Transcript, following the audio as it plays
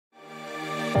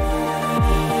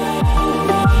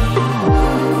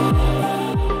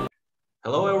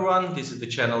everyone. This is the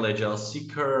channel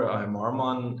AgileSeeker. I'm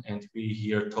Arman, and we're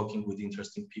here talking with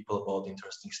interesting people about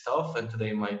interesting stuff. And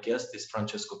today my guest is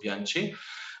Francesco Bianchi,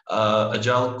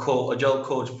 Agile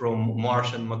Coach from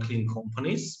Marsh and McLean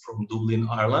Companies from Dublin,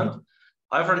 Ireland.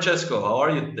 Hi, Francesco. How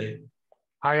are you today?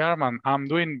 Hi, Arman. I'm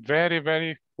doing very,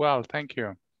 very well. Thank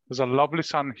you. There's a lovely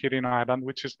sun here in Ireland,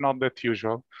 which is not that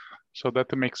usual. So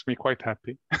that makes me quite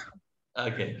happy.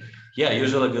 Okay. Yeah,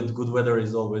 usually good weather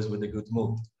is always with a good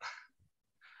mood.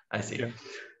 I see. Yeah.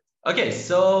 Okay,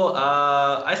 so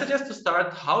I suggest to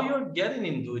start how you're getting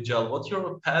into Agile. What's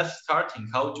your path starting?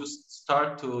 How did you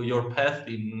start to your path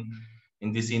in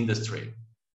this industry?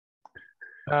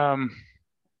 I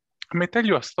may tell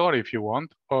you a story if you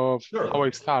want of how I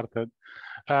started.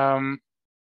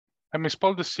 I may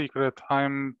spoil the secret.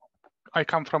 I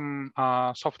come from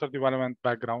a software development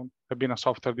background. I've been a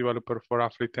software developer for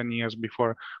roughly 10 years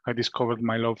before I discovered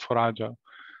my love for Agile.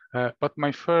 But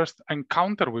my first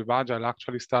encounter with Agile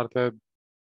actually started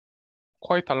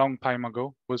quite a long time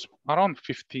ago, was around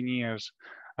 15 years.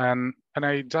 And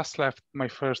I just left my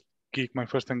first gig, my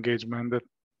first engagement that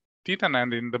didn't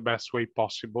end in the best way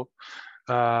possible.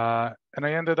 And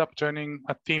I ended up joining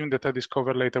a team that I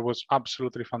discovered later was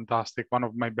absolutely fantastic, one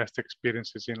of my best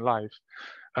experiences in life.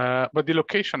 But the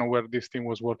location of where this team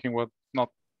was working was not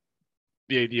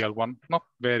the ideal one, not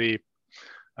very.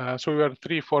 So we were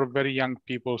 3-4 very young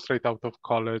people straight out of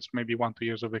college, maybe 1-2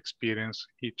 years of experience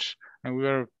each. And we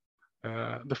were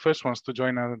the first ones to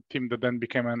join a team that then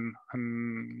became a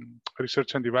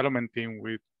research and development team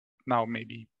with now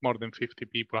maybe more than 50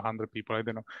 people, 100 people, I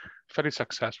don't know, very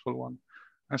successful one.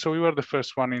 And so we were the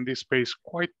first one in this space,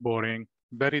 quite boring,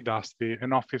 very dusty,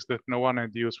 an office that no one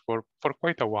had used for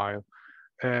quite a while.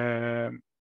 And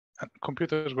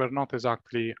computers were not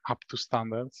exactly up to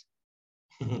standards,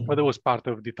 but it was part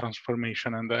of the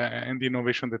transformation and the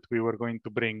innovation that we were going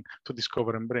to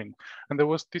discover and bring. And there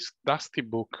was this dusty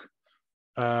book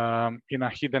in a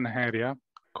hidden area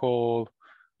called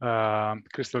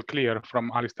Crystal Clear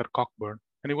from Alistair Cockburn,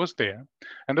 and it was there.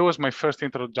 And that was my first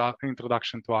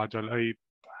introduction to Agile. I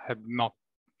had not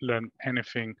learned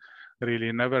anything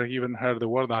really, never even heard the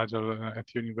word Agile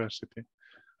at university.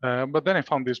 But then I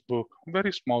found this book,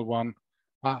 very small one.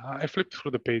 I flipped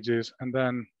through the pages and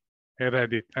then I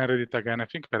read it again. I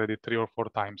think I read it 3 or 4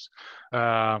 times.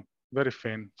 Very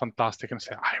thin, fantastic, and I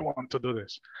said, I want to do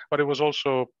this. But it was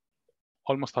also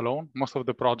almost alone. Most of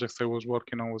the projects I was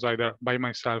working on was either by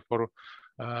myself or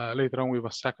later on with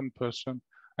a second person.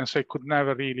 And so I could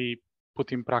never really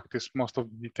put in practice most of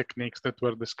the techniques that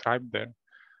were described there.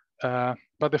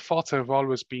 But the thoughts have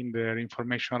always been there: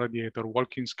 information radiator,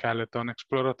 walking skeleton,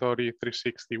 exploratory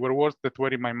 360, were words that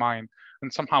were in my mind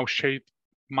and somehow shaped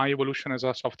my evolution as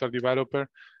a software developer.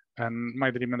 And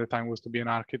my dream at the time was to be an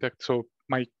architect. So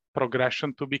my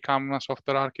progression to become a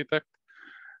software architect.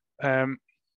 And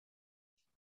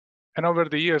over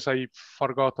the years, I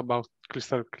forgot about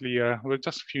Crystal Clear with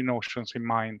just a few notions in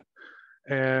mind.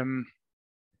 And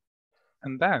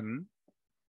then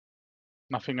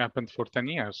nothing happened for 10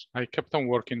 years. I kept on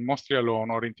working mostly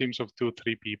alone or in teams of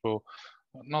 2-3 people,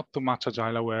 not too much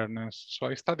Agile awareness. So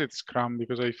I studied Scrum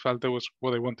because I felt that was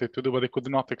what I wanted to do, but I could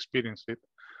not experience it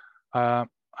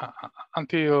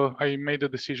until I made a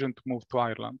decision to move to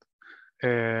Ireland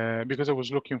because I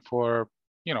was looking for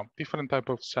different type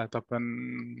of setup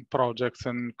and projects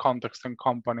and context and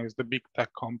companies, the big tech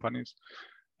companies.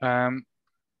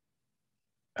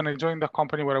 And I joined a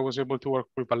company where I was able to work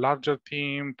with a larger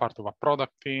team, part of a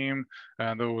product team,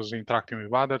 and I was interacting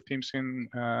with other teams in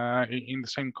the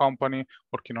same company,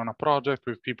 working on a project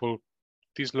with people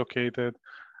dislocated.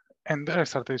 And then I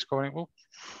started discovering, well,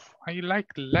 I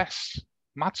like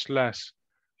much less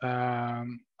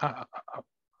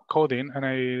coding, and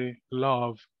I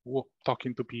love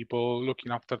talking to people,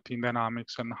 looking after team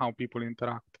dynamics and how people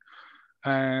interact.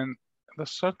 And at a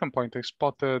certain point, I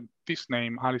spotted this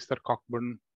name, Alistair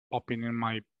Cockburn, popping in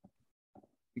my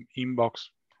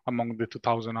inbox among the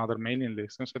 2,000 other mailing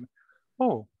lists, and said,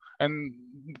 oh, and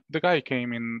the guy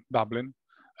came in Dublin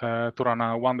to run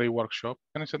a one-day workshop.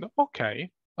 And I said,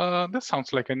 okay, that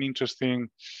sounds like an interesting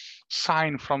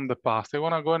sign from the past. I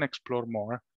want to go and explore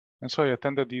more. And so I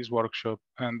attended this workshop,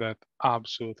 and that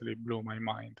absolutely blew my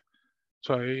mind.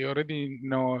 So I already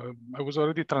know, I was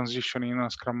already transitioning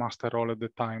a Scrum Master role at the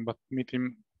time, but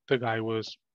meeting the guy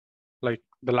was like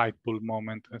the light bulb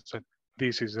moment, and said,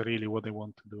 this is really what I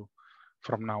want to do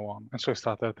from now on. And so I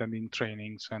started attending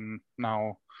trainings, and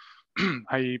now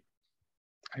I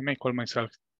may call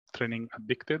myself training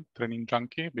addicted, training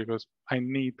junkie, because I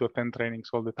need to attend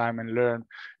trainings all the time and learn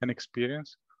and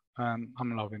experience, and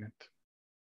I'm loving it.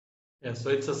 Yeah, so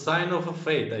it's a sign of a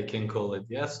fate, I can call it.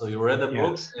 Yeah, so you read a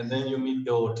book Yes. and then you meet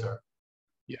the author.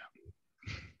 Yeah.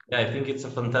 Yeah, I think it's a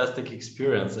fantastic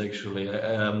experience, actually.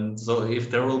 So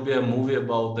if there will be a movie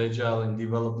about agile and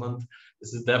development,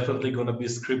 this is definitely going to be a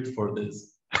script for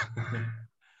this.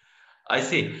 I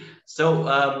see. So,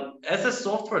 as a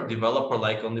software developer,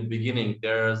 like on the beginning,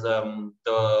 there's the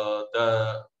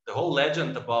whole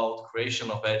legend about creation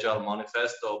of Agile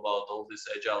Manifesto, about all these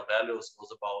Agile values,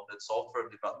 was about that software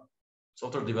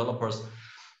developers.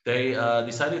 They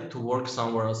decided to work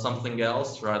something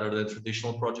else rather than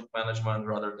traditional project management,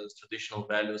 rather than traditional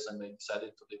values, and they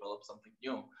decided to develop something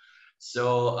new.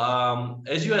 So,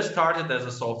 as you started as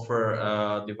a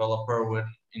software developer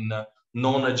in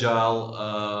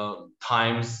non-agile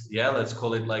times, yeah, let's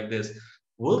call it like this.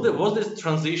 Was this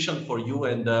transition for you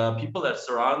and people that are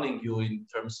surrounding you in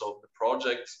terms of the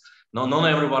projects? No, not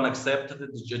everyone accepted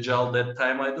agile that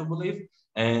time, I do believe,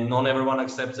 and not everyone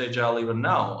accepts agile even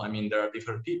now. I mean, there are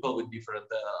different people with different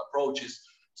approaches.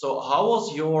 So, how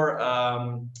was your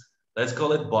let's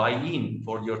call it buy-in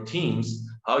for your teams?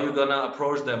 How you gonna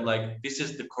approach them? Like, this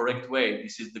is the correct way.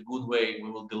 This is the good way.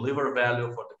 We will deliver value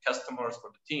for the customers,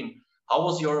 for the team. How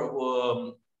was your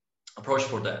approach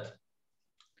for that?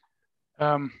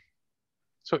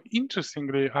 So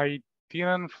interestingly, I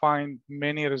didn't find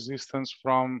many resistance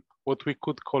from what we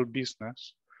could call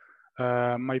business.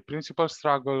 My principal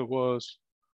struggle was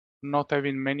not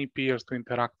having many peers to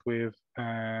interact with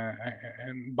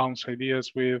and bounce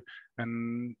ideas with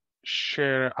and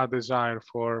share a desire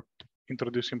for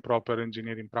introducing proper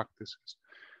engineering practices.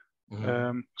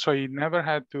 So I never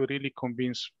had to really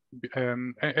convince,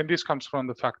 and this comes from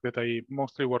the fact that I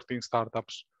mostly worked in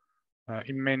startups,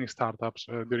 in many startups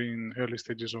during early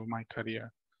stages of my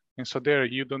career. And so there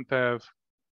you don't have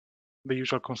the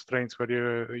usual constraints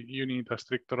where you need a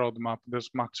strict roadmap, there's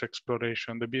much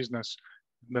exploration. The business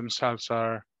themselves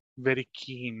are very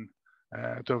keen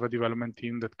to have a development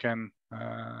team that can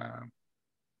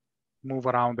move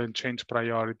around and change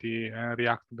priority and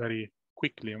react very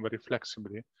quickly and very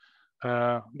flexibly.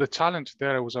 The challenge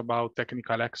there was about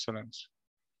technical excellence.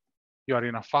 You are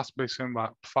in a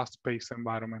fast-paced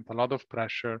environment, a lot of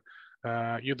pressure.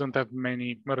 You don't have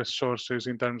many resources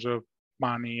in terms of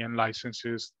money and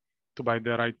licenses to buy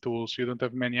the right tools. You don't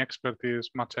have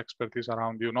much expertise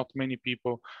around you. Not many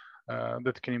people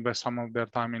that can invest some of their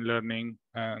time in learning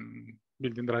and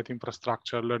building the right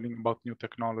infrastructure, learning about new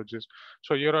technologies.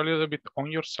 So you're a little bit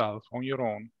on yourself, on your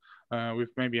own, with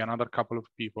maybe another couple of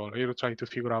people. You're trying to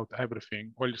figure out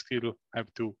everything while you still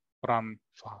have to run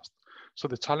fast. So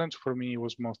the challenge for me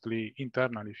was mostly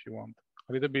internal, if you want,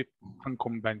 a little bit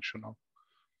unconventional.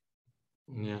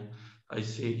 Yeah, I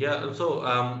see. Yeah, so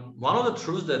one of the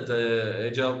truths that the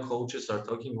agile coaches are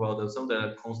talking about is some that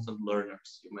are constant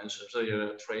learners. You mentioned, so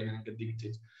you're training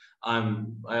addicted.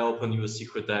 I open you a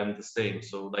secret. I'm the same.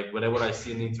 So like whenever I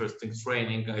see an interesting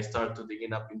training, I start to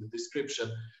digging up in the description.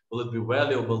 Will it be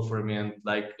valuable for me? And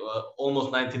like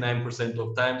almost 99%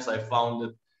 of times, I found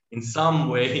that in some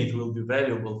way it will be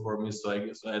valuable for me. So I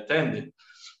guess I attend it.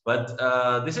 But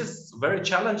this is very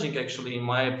challenging, actually, in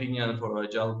my opinion, for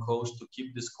Agile Coach to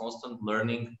keep this constant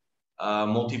learning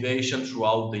motivation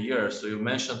throughout the year. So you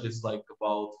mentioned it's like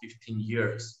about 15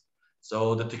 years.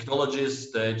 So the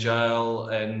technologies, the Agile,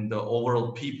 and the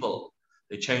overall people,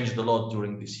 they changed a lot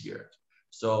during this year.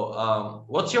 So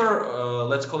what's your,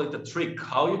 let's call it a trick,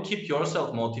 how you keep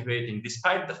yourself motivating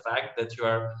despite the fact that you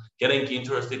are getting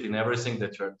interested in everything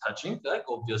that you're touching? Like,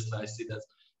 obviously, I see that.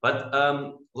 But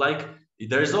like,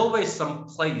 there's always some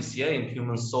place, yeah, in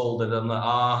human soul that I'm like,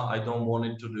 I don't want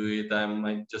it to do it.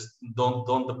 I just don't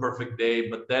the perfect day.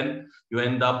 But then you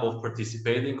end up of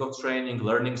participating of training,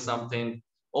 learning something,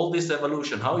 all this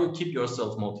evolution. How you keep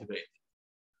yourself motivated?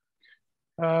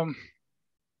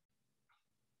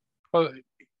 Well,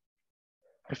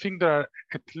 I think there are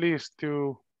at least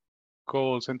two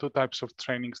goals and two types of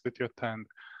trainings that you attend.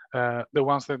 The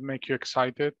ones that make you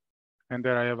excited, and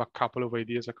there I have a couple of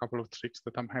ideas, a couple of tricks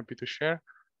that I'm happy to share,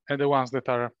 and the ones that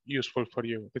are useful for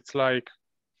you. It's like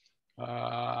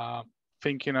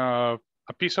thinking of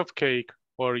a piece of cake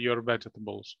or your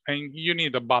vegetables, and you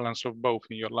need a balance of both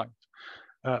in your life.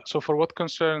 So for what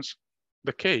concerns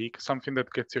the cake, something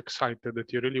that gets you excited,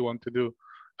 that you really want to do,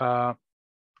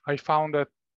 I found that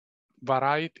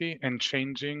variety and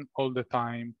changing all the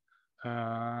time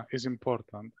is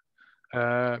important.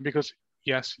 Because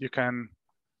yes, you can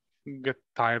get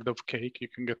tired of cake, you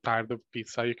can get tired of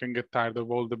pizza, you can get tired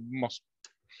of all the most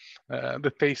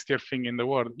the tastier thing in the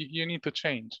world. You need to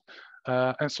change.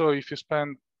 And so if you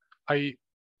spend, I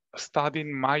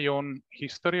studying my own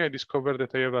history, I discovered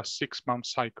that I have a 6-month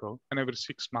cycle, and every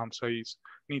 6 months I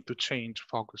need to change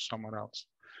focus somewhere else.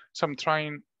 So I'm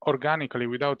trying organically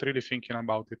without really thinking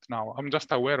about it now. I'm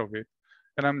just aware of it.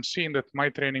 And I'm seeing that my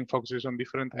training focuses on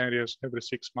different areas every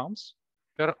 6 months.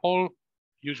 They're all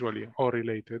usually all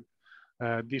related,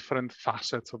 different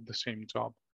facets of the same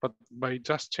job. But by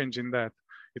just changing that,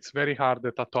 it's very hard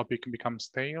that a topic becomes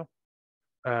stale.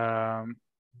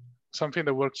 Something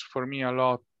that works for me a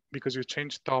lot, because you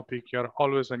change topic, you're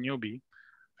always a newbie.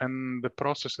 And the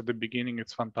process at the beginning,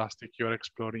 it's fantastic. You're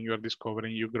exploring, you're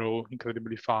discovering, you grow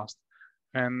incredibly fast.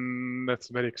 And that's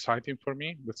very exciting for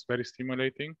me. That's very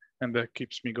stimulating, and that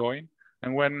keeps me going.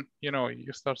 And when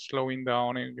you start slowing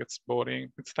down, it gets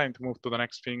boring. It's time to move to the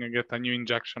next thing and get a new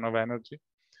injection of energy.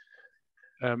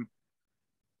 I'm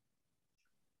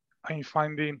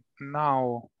finding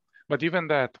now, but even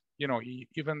that,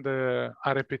 even a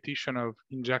repetition of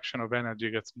injection of energy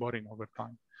gets boring over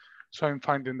time. So I'm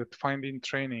finding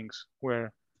trainings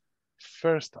where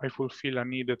first I fulfill a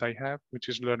need that I have, which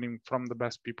is learning from the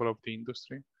best people of the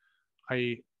industry.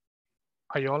 I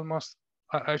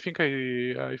think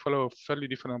I follow a fairly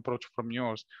different approach from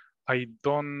yours. I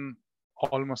don't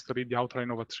almost read the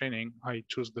outline of a training, I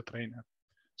choose the trainer.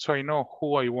 So I know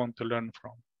who I want to learn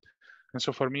from. And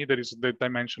so for me, there is the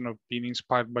dimension of being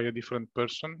inspired by a different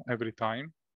person every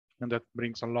time. And that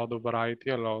brings a lot of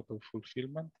variety, a lot of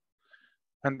fulfillment.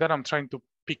 And then I'm trying to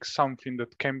pick something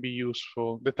that can be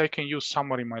useful, that I can use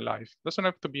somewhere in my life. It doesn't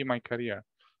have to be my career.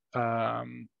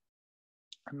 And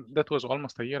that was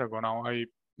almost a year ago now. I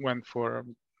went for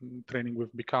training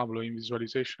with Bicablo in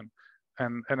visualization.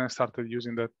 And I started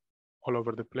using that all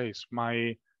over the place.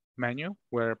 My menu,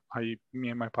 where me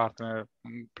and my partner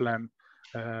plan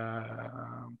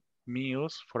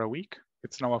meals for a week,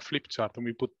 it's now a flip chart, and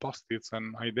we put post-its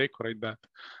and I decorate that.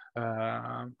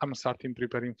 I'm starting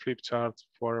preparing flip charts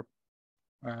for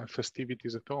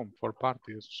festivities at home, for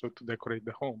parties, so to decorate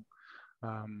the home.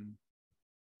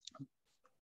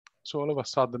 So all of a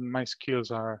sudden, my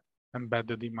skills are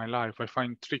embedded in my life. I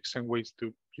find tricks and ways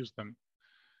to use them.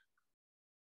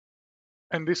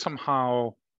 And this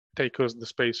somehow takes us the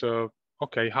space of,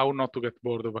 okay, how not to get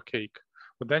bored of a cake?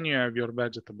 But then you have your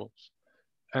vegetables.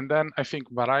 And then I think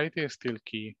variety is still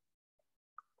key,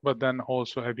 but then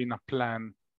also having a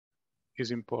plan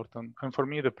is important. And for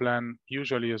me, the plan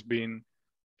usually has been,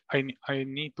 I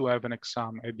need to have an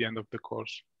exam at the end of the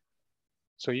course.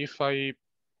 So if I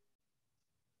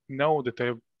know that I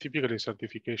have typically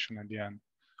certification at the end,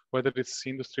 whether it's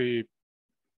industry,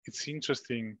 it's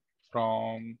interesting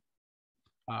from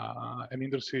an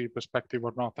industry perspective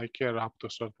or not, I care up to a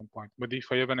certain point. But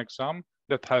if I have an exam,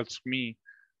 that helps me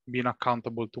being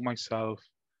accountable to myself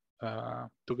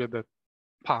to get that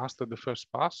passed at the first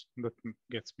pass. That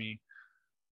gets me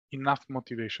enough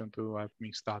motivation to have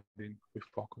me studying with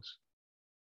focus.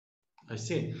 I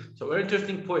see. So very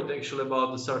interesting point actually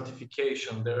about the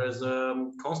certification. There is a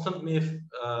constant myth,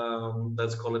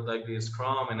 let's call it like the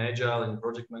Scrum and Agile and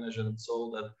project management and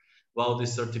so that about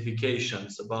these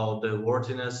certifications, about the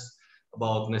worthiness,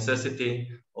 about necessity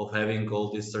of having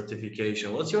all this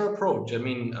certification. What's your approach? I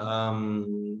mean,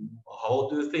 how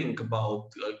do you think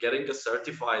about getting a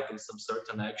certified in some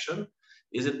certain action?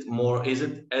 Is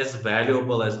it as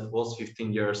valuable as it was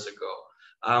 15 years ago?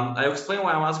 I explain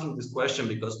why I'm asking this question,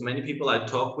 because many people I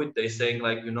talk with, they saying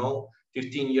like,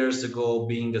 15 years ago,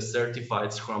 being a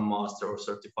certified Scrum Master or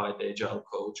certified Agile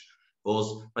Coach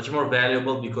was much more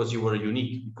valuable because you were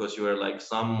unique, because you were like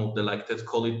some of the, like, let's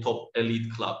call it top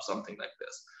elite club, something like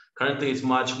this. Currently, it's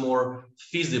much more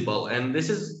feasible, and this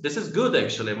is good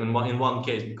actually. I mean, in one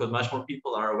case, because much more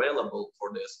people are available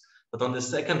for this. But on the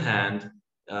second hand,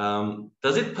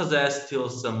 does it possess still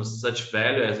some such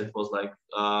value as it was like?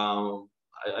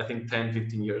 I think 10,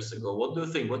 15 years ago. What do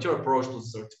you think? What's your approach to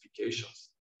certifications?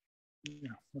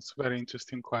 Yeah, that's a very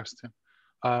interesting question.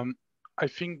 I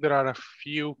think there are a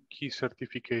few key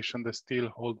certifications that still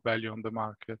hold value on the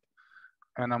market.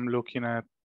 And I'm looking at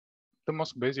the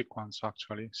most basic ones,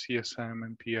 actually, CSM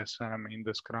and PSM in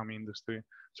the Scrum industry.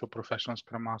 So Professional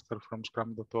Scrum Master from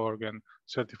Scrum.org and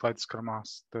Certified Scrum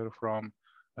Master from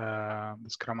the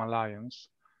Scrum Alliance.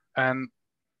 And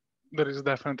there is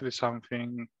definitely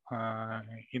something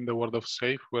in the world of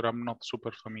SAFe where I'm not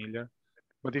super familiar.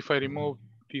 But if I remove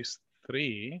these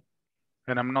three,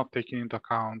 and I'm not taking into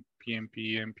account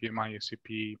PMP, MPMI,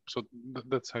 SCP, so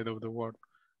that side of the world,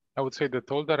 I would say that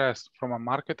all the rest, from a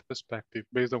market perspective,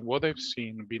 based on what I've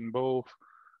seen, being both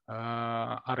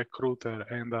a recruiter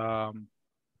and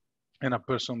a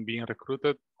person being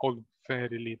recruited, hold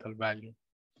very little value.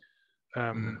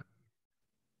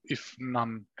 If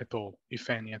none at all, if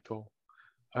any at all.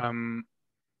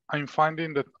 I'm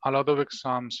finding that a lot of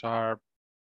exams are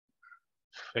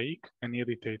fake and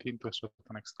irritating to a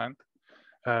certain extent.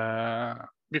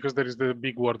 Because there is the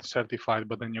big word certified,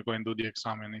 but then you go and do the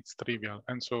exam and it's trivial.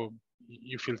 And so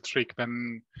you feel tricked.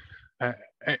 And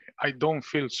I don't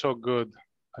feel so good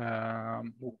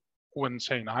when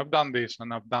saying I've done this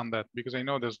and I've done that, because I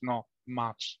know there's not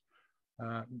much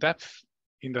depth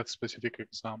in that specific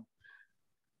exam.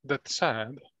 That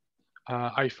said,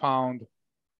 I found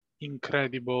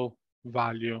incredible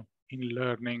value in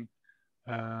learning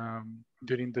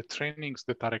during the trainings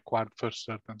that are required for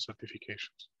certain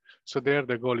certifications. So there,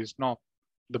 the goal is not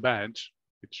the badge,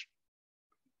 which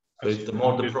So it's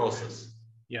more the process.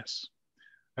 Yes,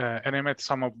 and I met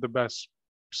some of the best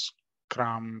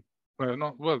Scrum,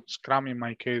 Scrum in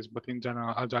my case, but in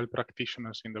general, Agile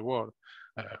practitioners in the world.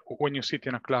 When you sit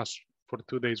in a class for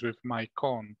 2 days with Mike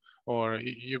Cohn, or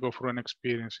you go through an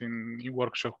experience in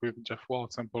workshop with Jeff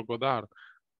Watts and Paul Goddard,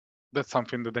 that's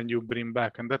something that then you bring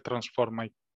back, and that transformed my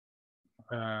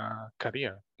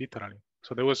career, literally.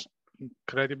 So there was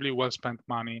incredibly well spent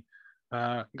money,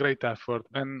 great effort,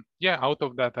 and yeah, out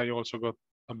of that I also got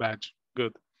a badge.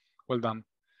 Good, well done.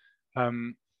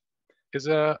 As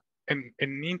an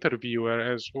interviewer,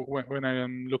 as when I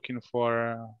am looking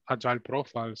for agile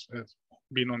profiles, as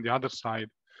being on the other side,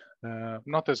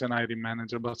 not as an hiring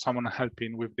manager, but someone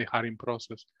helping with the hiring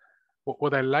process.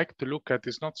 What I like to look at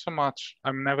is not so much,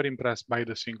 I'm never impressed by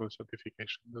the single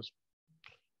certification.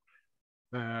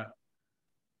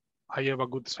 I have a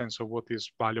good sense of what is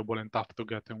valuable and tough to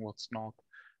get and what's not.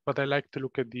 But I like to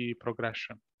look at the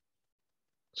progression.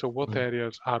 So what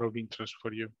areas are of interest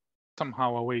for you?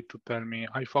 Somehow a way to tell me,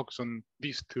 I focus on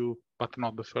these two, but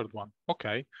not the third one.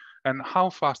 Okay. And how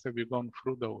fast have you gone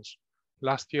through those?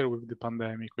 Last year with the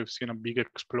pandemic, we've seen a big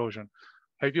explosion.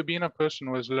 Have you been a person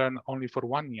who has learned only for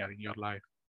 1 year in your life?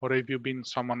 Or have you been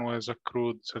someone who has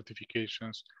accrued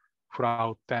certifications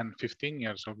throughout 10, 15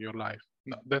 years of your life?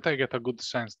 No, that I get a good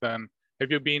sense then. Have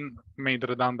you been made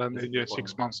redundant in your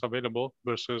 6 months available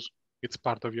versus it's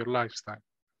part of your lifestyle?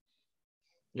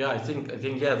 Yeah, I think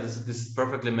yeah, this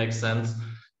perfectly makes sense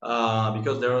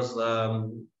because there was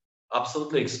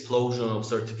absolutely explosion of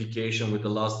certification with the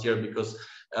last year, because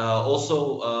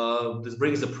also this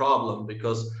brings a problem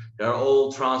because they are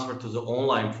all transferred to the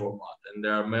online format, and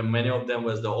there are many of them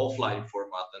was the offline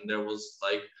format, and there was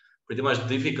like pretty much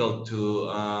difficult to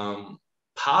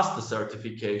pass the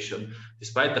certification,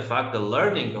 despite the fact that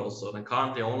learning also the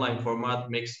currently online format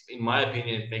makes, in my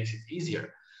opinion, it makes it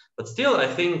easier. But still, I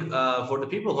think for the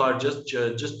people who are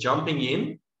just jumping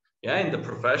in, yeah, in the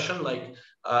profession, like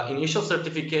initial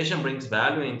certification brings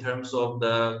value in terms of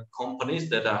the companies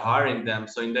that are hiring them.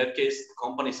 So in that case,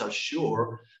 companies are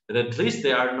sure that at least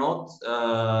they are not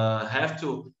have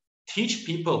to teach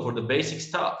people for the basic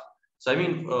stuff. So I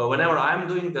mean, whenever I'm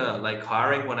doing the like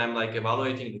hiring, when I'm like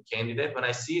evaluating the candidate, when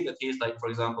I see that he's like, for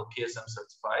example, PSM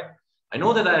certified, I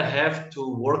know that I have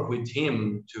to work with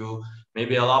him to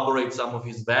maybe elaborate some of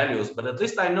his values, but at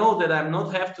least I know that I'm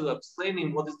not have to explain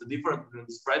him what is the difference between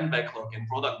sprint backlog and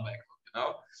product backlog, you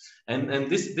know. And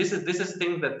this is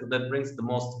thing that brings the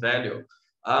most value.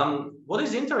 What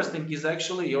is interesting is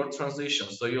actually your transition.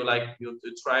 So you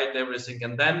tried everything,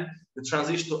 and then you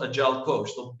transition to Agile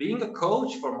Coach. So being a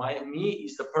coach for me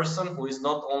is the person who is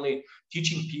not only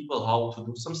teaching people how to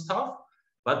do some stuff,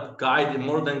 but guiding,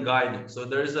 more than guiding. So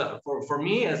there is for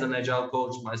me as an Agile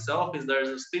Coach myself, is there is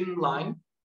a thin line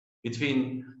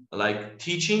between like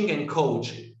teaching and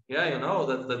coaching. Yeah, you know,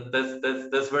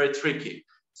 that's very tricky.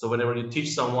 So whenever you teach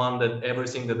someone that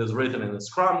everything that is written in the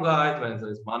Scrum guide, when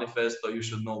there is manifesto, you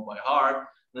should know by heart.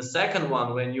 The second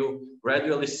one, when you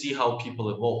gradually see how people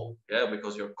evolve, yeah,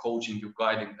 because you're coaching, you're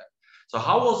guiding them. So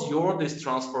how was this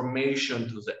transformation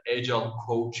to the Agile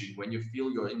coaching, when you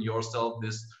feel you're in yourself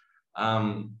this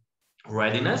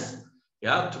readiness,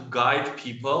 yeah, to guide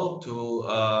people, to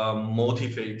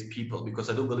motivate people? Because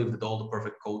I do believe that all the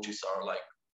perfect coaches are like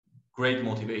great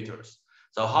motivators.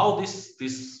 So how this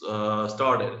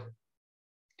started?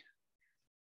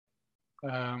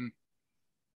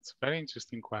 It's a very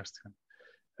interesting question.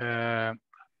 And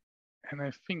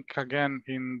I think, again,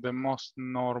 in the most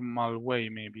normal way,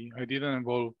 maybe. I didn't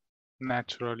evolve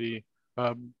naturally,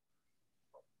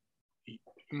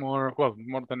 more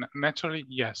than naturally,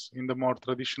 yes, in the more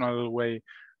traditional way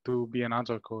to be an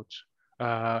Agile coach.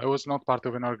 I was not part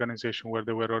of an organization where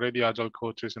there were already Agile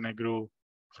coaches, and I grew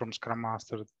from Scrum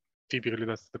Master. Typically,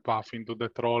 that's the path into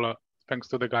that role, thanks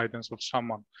to the guidance of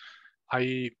someone.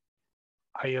 I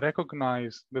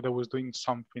recognized that I was doing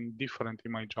something different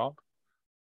in my job,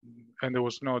 and there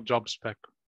was no job spec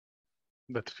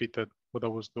that fitted what I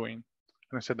was doing.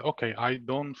 And I said, okay, I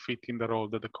don't fit in the role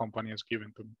that the company has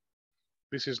given to me.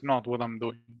 this is not what I'm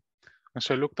doing. And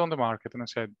so I looked on the market and I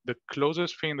said, the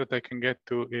closest thing that I can get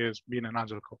to is being an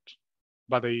Agile coach.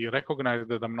 But I recognize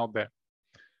that I'm not there.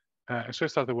 And so I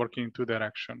started working in two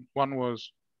directions. One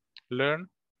was learn,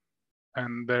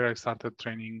 and there I started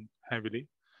training heavily.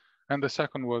 And the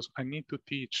second was I need to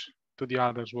teach to the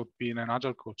others what being an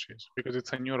Agile coach is, because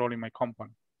it's a new role in my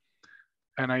company.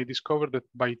 And I discovered that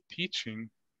by teaching,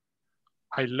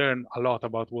 I learned a lot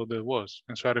about what it was.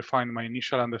 And so I refined my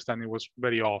initial understanding was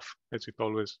very off, as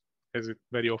it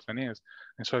very often is.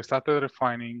 And so I started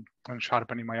refining and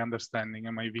sharpening my understanding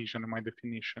and my vision and my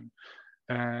definition.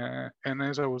 And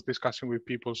as I was discussing with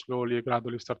people, slowly, I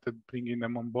gradually started bringing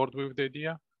them on board with the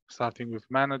idea, starting with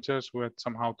managers who had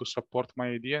somehow to support my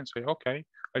idea and say, okay,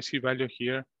 I see value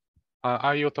here.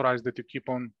 I authorize that you keep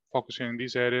on focusing in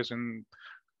these areas and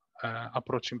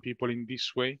approaching people in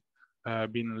this way,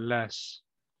 being less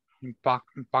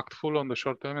impactful on the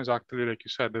short term. Is actually, like you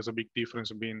said, there's a big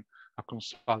difference being a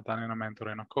consultant and a mentor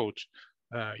and a coach.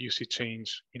 You see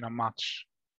change in a much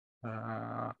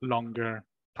longer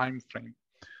time frame.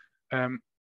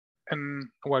 And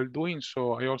while doing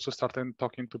so, I also started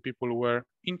talking to people who were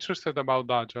interested about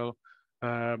Agile,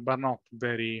 but not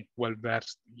very well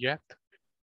versed yet.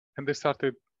 And they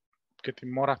started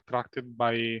getting more attracted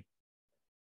by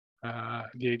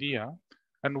the idea.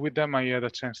 And with them, I had a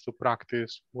chance to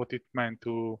practice what it meant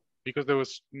to, because there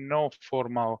was no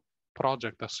formal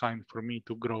project assigned for me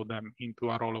to grow them into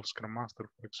a role of Scrum Master,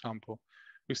 for example.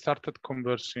 We started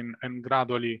conversing and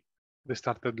gradually they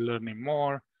started learning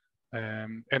more.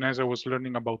 And as I was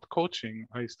learning about coaching,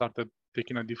 I started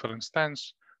taking a different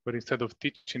stance, where instead of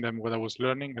teaching them what I was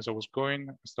learning as I was going,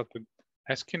 I started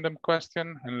asking them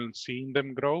questions and seeing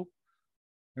them grow.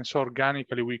 And so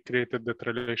organically, we created that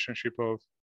relationship of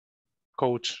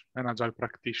coach and Agile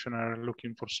practitioner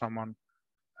looking for someone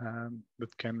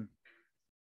that can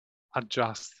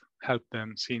adjust, help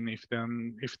them, seeing if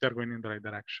they're going in the right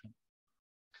direction.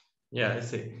 Yeah, I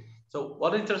see. So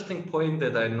one interesting point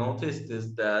that I noticed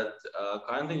is that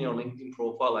currently in your LinkedIn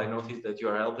profile, I noticed that you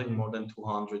are helping more than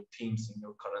 200 teams in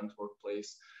your current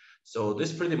workplace. So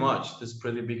this pretty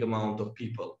big amount of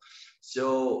people.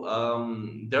 So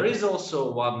there is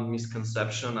also one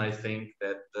misconception, I think,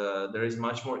 that there is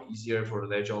much more easier for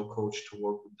an Agile coach to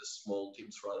work with the small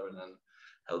teams rather than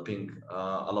helping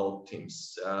a lot of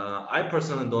teams. I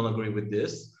personally don't agree with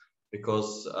this,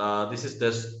 because this is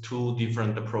just two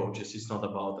different approaches. It's not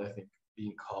about, I think,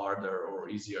 being harder or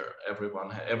easier.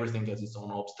 Everything has its own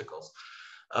obstacles.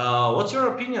 What's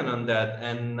your opinion on that?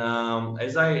 And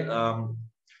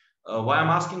why I'm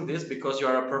asking this, because you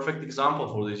are a perfect example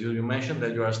for this. You mentioned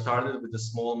that you are started with a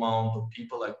small amount of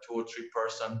people, like 2 or 3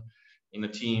 person in a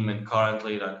team, and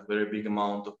currently like a very big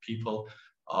amount of people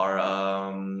are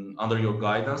under your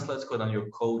guidance, let's go on your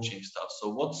coaching stuff. So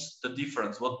what's the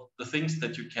difference? What the things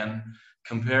that you can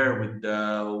compare with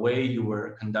the way you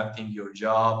were conducting your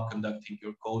job, conducting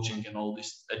your coaching and all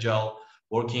this Agile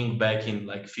working back in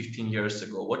like 15 years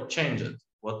ago? What changed?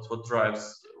 What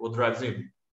drives it?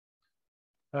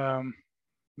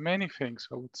 Many things,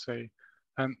 I would say.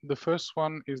 And the first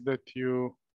one is that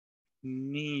you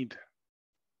need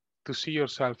to see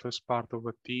yourself as part of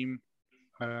a team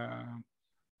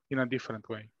in a different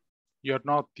way. You're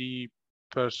not the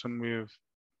person with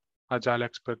Agile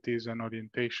expertise and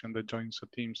orientation that joins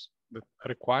a team that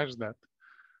requires that.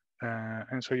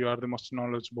 And so you are the most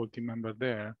knowledgeable team member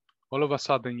there. All of a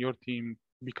sudden, your team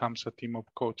becomes a team of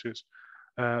coaches.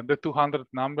 The 200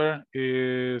 number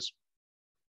is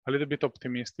a little bit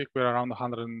optimistic. We're around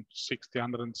 160,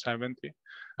 170.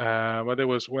 But it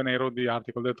was, when I wrote the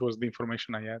article, that was the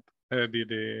information I had,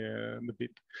 the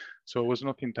bit. So it was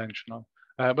not intentional.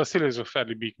 But still is a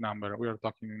fairly big number. We are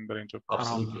talking in the range of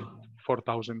Absolutely. around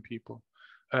 4,000 people.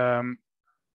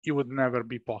 You would never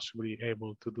be possibly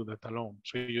able to do that alone.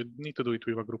 So you need to do it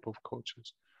with a group of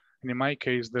coaches. And in my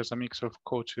case, there's a mix of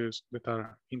coaches that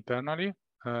are internally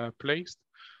placed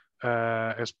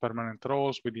as permanent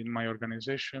roles within my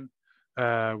organization,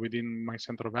 within my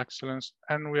center of excellence.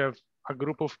 And we have a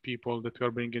group of people that we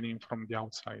are bringing in from the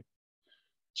outside.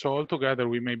 So altogether,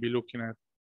 we may be looking at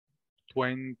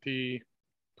 20,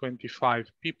 25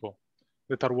 people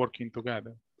that are working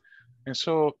together. And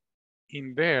so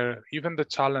in there, even the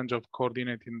challenge of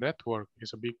coordinating that work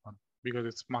is a big one, because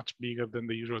it's much bigger than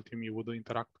the usual team you would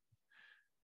interact with.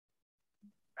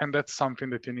 And that's something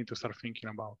that you need to start thinking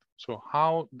about. So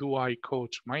how do I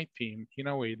coach my team in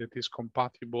a way that is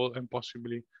compatible and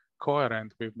possibly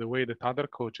coherent with the way that other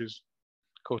coaches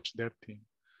coach their team?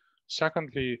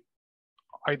 Secondly,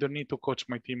 I don't need to coach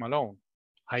my team alone.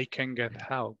 I can get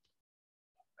help,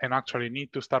 and actually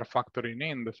need to start factoring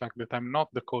in the fact that I'm not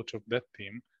the coach of that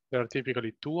team, there are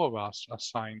typically two of us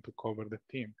assigned to cover the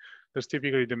team. There's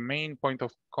typically the main point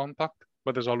of contact,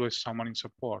 but there's always someone in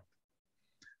support.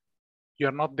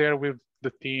 You're not there with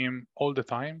the team all the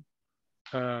time.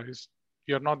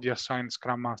 You're not the assigned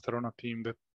Scrum Master on a team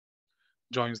that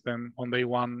joins them on day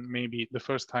one, maybe the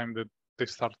first time that they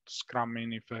start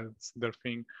scrumming, if that's their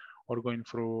thing, or going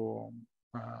through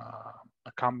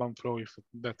a Kanban flow, if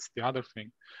that's the other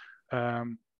thing.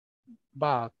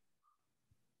 But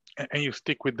and you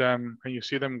stick with them and you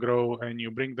see them grow and you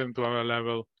bring them to our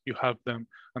level, you help them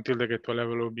until they get to a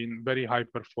level of being very high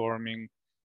performing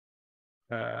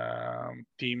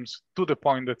teams, to the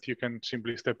point that you can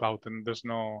simply step out and there's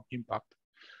no impact.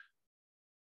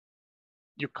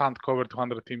 You can't cover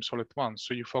 200 teams all at once,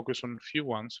 so you focus on a few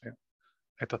ones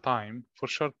at a time for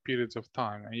short periods of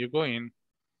time, and you go in,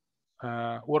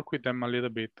 work with them a little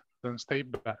bit, then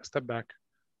step back,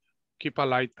 keep a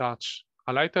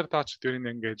lighter touch during the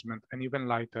engagement, and even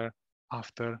lighter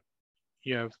after.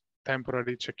 You have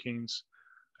temporary check-ins,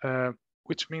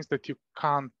 which means that you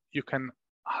can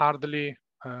hardly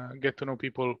get to know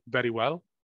people very well.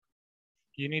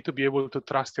 You need to be able to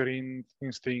trust your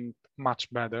instinct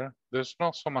much better. There's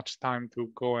not so much time to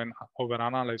go and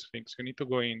overanalyze things. You need to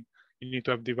go in, you need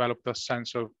to have developed a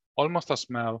sense of almost a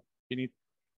smell. You need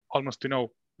almost to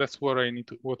know that's what I need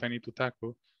to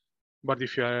tackle. But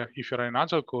if you're an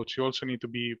agile coach, you also need to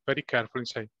be very careful and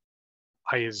say,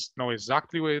 I know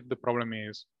exactly where the problem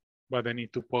is, but I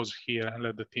need to pause here and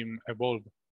let the team evolve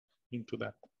into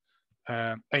that.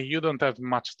 And you don't have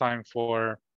much time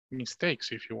for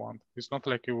mistakes if you want. It's not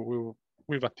like you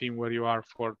with a team where you are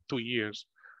for 2 years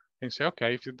and say,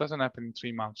 okay, if it doesn't happen in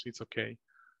 3 months, it's okay.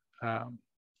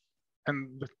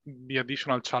 And the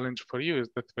additional challenge for you is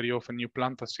that very often you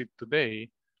plant a seed today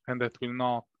and that will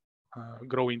not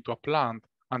grow into a plant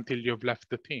until you've left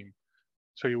the team.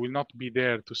 So you will not be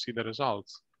there to see the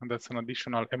results. And that's an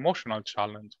additional emotional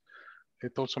challenge.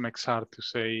 It also makes hard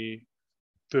to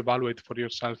evaluate for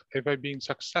yourself, have I been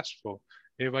successful?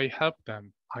 Have I helped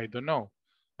them? I don't know.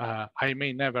 I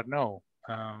may never know.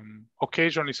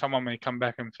 Occasionally someone may come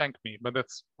back and thank me, but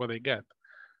that's what I get.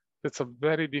 It's a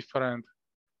very different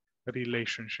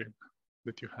relationship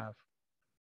that you have.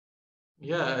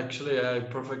 Yeah, actually, I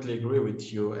perfectly agree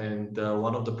with you. And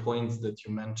one of the points that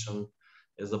you mentioned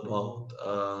is about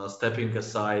stepping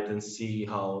aside and see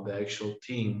how the actual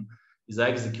team is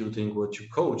executing what you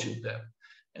coach them.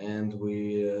 And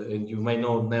and you may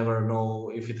never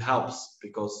know if it helps,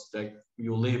 because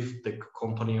you leave the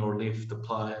company or leave the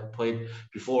plate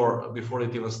before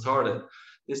it even started.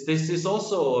 This is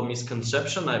also a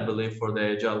misconception, I believe, for the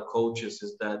agile coaches,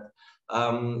 is that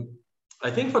I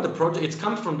think for the project, it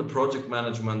comes from the project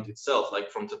management itself,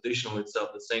 like from traditional itself,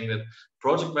 that's saying that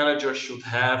project manager should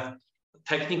have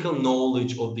technical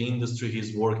knowledge of the industry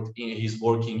he's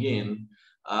working in.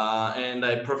 And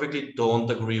I perfectly don't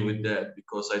agree with that,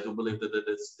 because I do believe that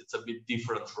it's a bit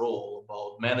different role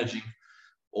about managing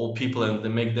all people and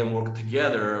then make them work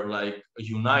together, like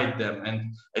unite them.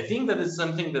 And I think that is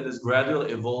something that is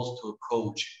gradually evolves to a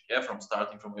coach, yeah, from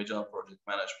starting from agile project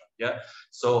management, yeah.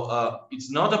 So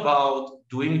it's not about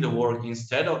doing the work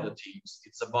instead of the teams.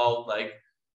 It's about like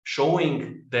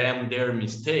showing them their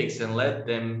mistakes and let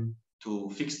them to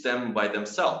fix them by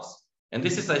themselves. And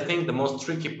this is, I think, the most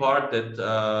tricky part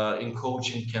that in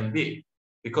coaching can be,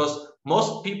 because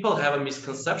most people have a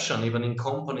misconception, even in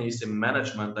companies, in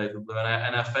management.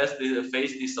 And I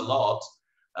face this a lot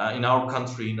in our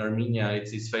country, in Armenia.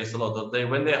 It's faced a lot.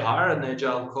 When they hire an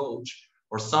agile coach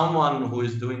or someone who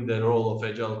is doing the role of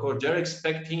agile coach, they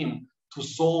expect him to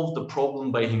solve the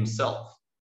problem by himself.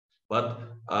 But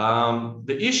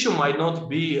the issue might not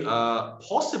be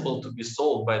possible to be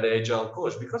solved by the agile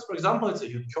coach, because, for example, it's a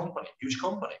huge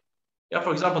company. Yeah,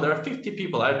 for example, there are 50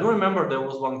 people. I do remember there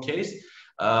was one case.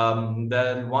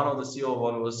 Then one of the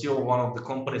CEO of one of the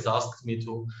companies asked me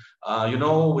to, we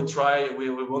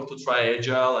want to try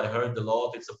agile. I heard a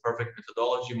lot. It's a perfect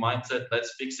methodology, mindset.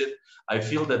 Let's fix it. I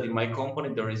feel that in my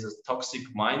company there is a toxic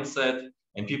mindset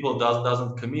and people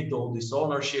doesn't commit all this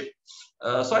ownership.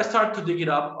 So I started to dig it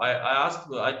up.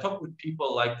 I talked with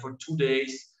people like for 2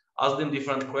 days, asked them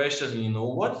different questions. And you know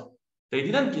what? They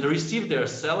didn't receive their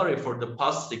salary for the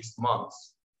past 6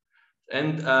 months.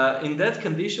 And in that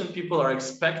condition, people are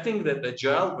expecting that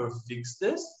Agile will fix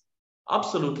this?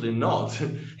 Absolutely not.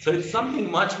 So it's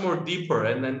something much more deeper.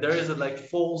 And then there is like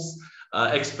false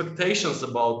expectations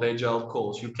about Agile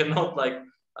Coach. You cannot like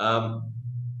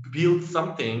build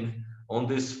something on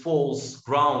this false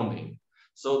grounding.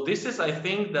 So this is, I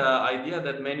think, the idea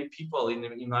that many people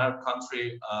in our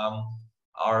country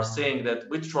are saying that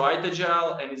we tried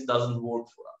Agile and it doesn't work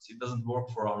for us. It doesn't work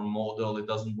for our model. It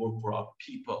doesn't work for our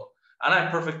people. And I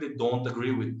perfectly don't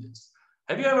agree with this.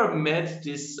 Have you ever met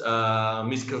this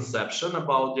misconception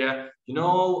about, yeah,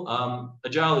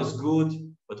 Agile is good,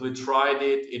 but we tried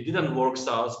it. It didn't work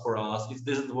out for us. It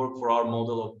doesn't work for our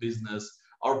model of business.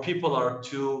 Our people are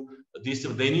too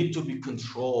distant. They need to be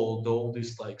controlled. All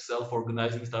this like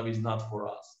self-organizing stuff is not for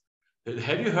us.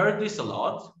 Have you heard this a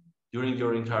lot during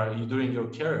your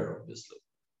career, obviously?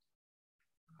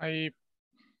 I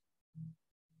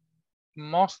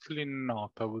mostly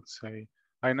not, I would say.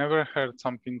 I never heard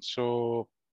something so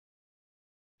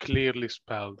clearly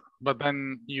spelled, but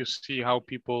then you see how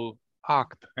people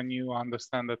act and you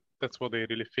understand that that's what they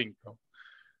really think of.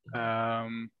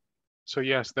 So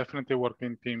yes, definitely working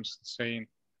in teams, saying,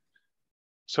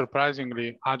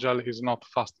 surprisingly, Agile is not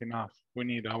fast enough. We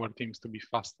need our teams to be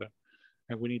faster.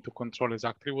 And we need to control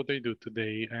exactly what they do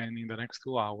today and in the next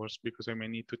 2 hours, because I may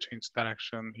need to change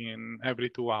direction in every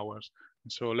 2 hours.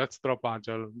 And so let's drop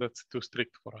Agile. That's too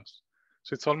strict for us.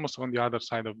 So it's almost on the other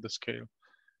side of the scale.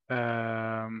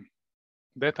 That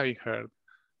I heard.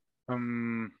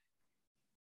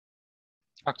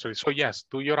 Actually, so yes,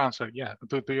 to your answer, yeah,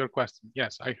 to your question,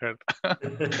 yes, I heard.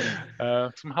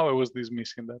 Somehow I was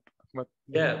dismissing that. But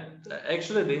yeah,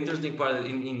 actually, the interesting part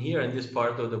in here in this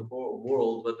part of the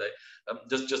world, but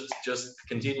just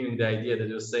continuing the idea that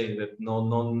you're saying that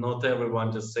not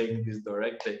everyone just saying this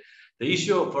directly. The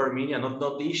issue of Armenia, not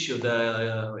the issue.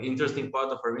 The interesting part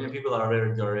of Armenian people are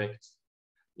very direct.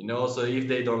 So if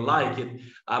they don't like it,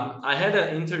 I had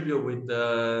an interview with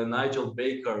Nigel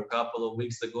Baker a couple of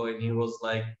weeks ago, and he was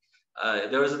like,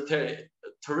 there was a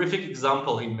terrific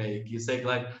example he made. He said,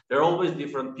 like, there are always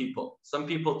different people. Some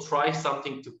people try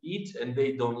something to eat and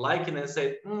they don't like it and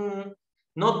say,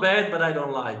 not bad, but I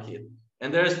don't like it.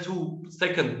 And there's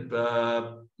second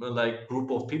like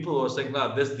group of people who are saying,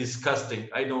 no, that's disgusting.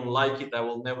 I don't like it. I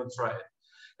will never try it.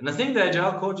 And I think the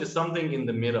Agile coach is something in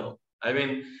the middle. I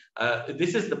mean,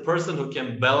 this is the person who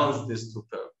can balance these two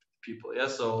people. Yeah.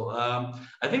 So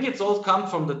I think it's all come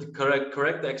from the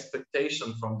correct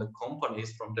expectation from the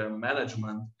companies, from their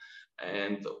management,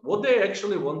 and what they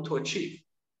actually want to achieve.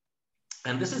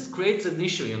 And this creates an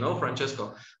issue,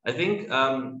 Francesco. I think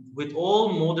with all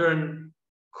modern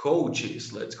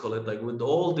coaches, let's call it, like with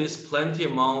all this plenty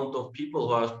amount of people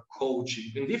who are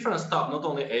coaching in different stuff, not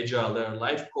only Agile, there are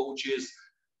life coaches,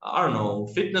 I don't know,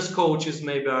 fitness coaches,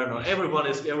 maybe, I don't know, everyone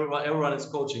is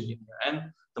coaching in here.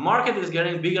 And the market is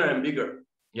getting bigger and bigger.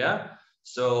 Yeah.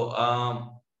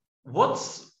 So what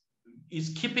is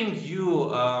keeping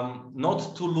you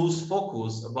not to lose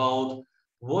focus about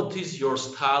what is your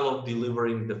style of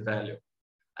delivering the value?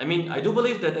 I mean, I do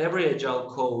believe that every Agile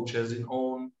coach has his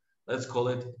own, let's call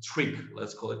it trick,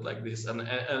 let's call it like this,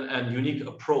 and unique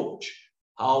approach,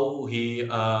 how he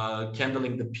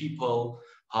handling the people,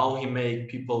 how he make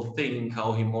people think,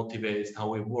 how he motivates,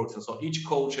 how he works. And so each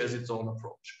coach has its own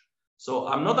approach. So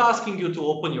I'm not asking you to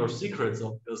open your secrets,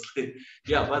 obviously.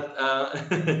 Yeah, but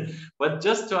but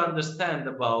just to understand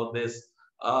about this,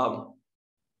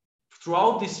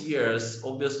 throughout these years,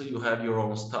 obviously you have your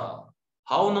own style.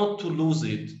 How not to lose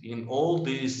it in all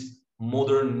this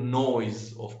modern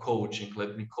noise of coaching,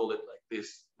 let me call it like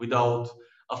this, without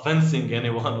offending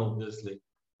anyone, obviously,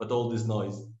 but all this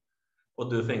noise. What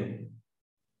do you think?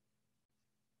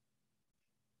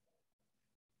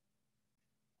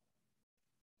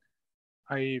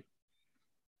 I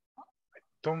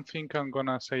don't think I'm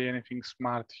gonna say anything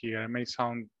smart here. It may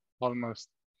sound almost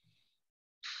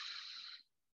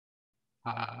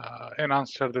an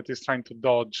answer that is trying to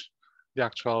dodge the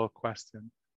actual question.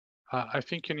 I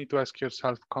think you need to ask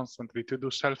yourself constantly to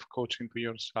do self-coaching to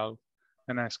yourself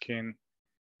and asking,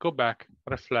 go back,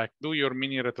 reflect, do your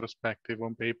mini retrospective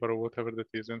on paper or whatever that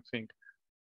is and think,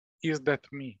 is that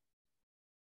me?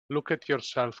 Look at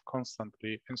yourself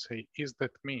constantly and say, is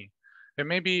that me? And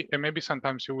maybe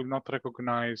sometimes you will not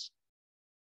recognize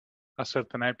a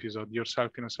certain episode,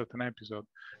 yourself in a certain episode.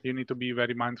 You need to be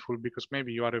very mindful because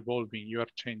maybe you are evolving, you are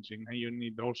changing, and you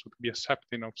need also to be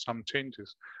accepting of some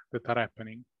changes that are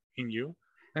happening in you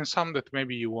and some that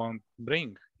maybe you won't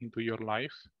bring into your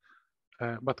life.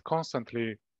 But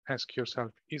constantly ask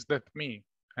yourself, is that me?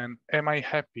 And am I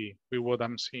happy with what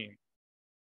I'm seeing?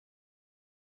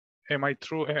 Am I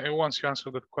true? And once you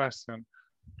answer that question,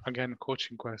 again,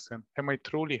 coaching question, am I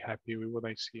truly happy with what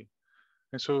I see?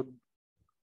 And so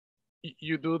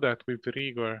you do that with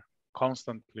rigor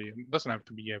constantly. It doesn't have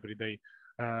to be every day.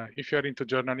 If you're into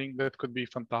journaling, that could be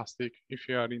fantastic. If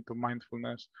you are into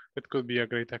mindfulness, that could be a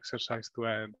great exercise to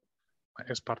add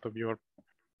as part of your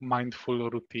mindful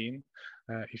routine,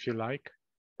 if you like.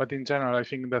 But in general, I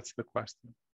think that's the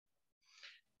question.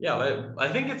 Yeah, I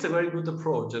think it's a very good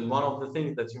approach. And one of the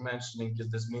things that you're mentioning is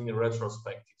this mini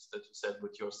retrospectives that you said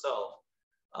with yourself.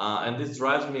 And this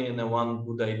drives me in one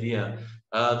good idea.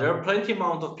 There are plenty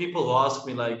amount of people who ask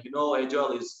me like,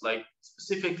 Agile is like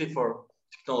specifically for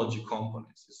technology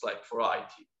companies. It's like for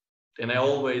IT. And I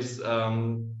always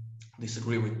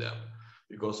disagree with them,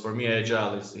 because for me,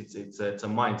 Agile it's a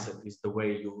mindset. It's the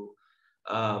way you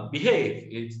behave.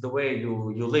 It's the way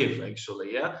you live,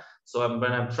 actually. Yeah. So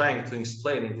when I'm trying to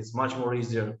explain it, it's much more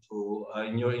easier to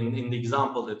in the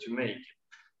example that you make.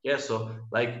 Yeah. So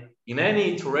like in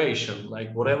any iteration,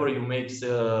 like whatever you make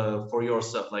for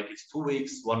yourself, like it's 2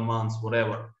 weeks, 1 month,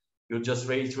 whatever. You just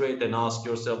reiterate and ask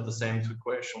yourself the same two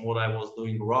questions: what I was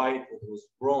doing right, what was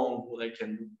wrong, what I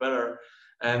can do better.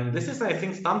 And this is, I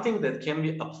think, something that can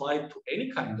be applied to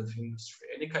any kind of industry,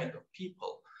 any kind of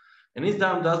people. And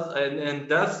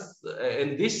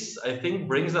this, I think,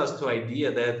 brings us to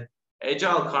idea that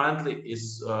Agile currently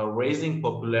is raising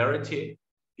popularity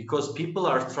because people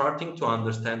are starting to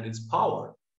understand its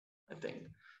power, I think.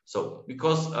 So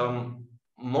because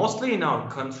mostly in our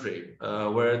country,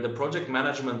 where the project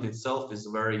management itself is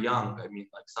very young, I mean,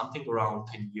 like something around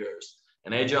 10 years,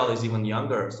 and Agile is even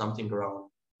younger, something around,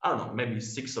 I don't know, maybe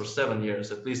 6 or 7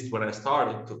 years. At least when I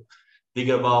started to dig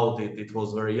about it, it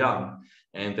was very young.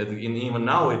 And even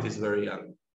now it is very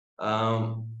young.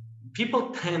 People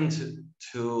tend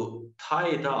to tie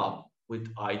it up with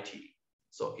IT.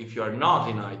 So if you are not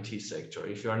in IT sector,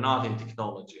 if you are not in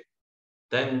technology,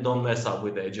 then don't mess up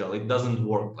with Agile. It doesn't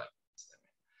work like this.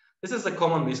 This is a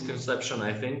common misconception,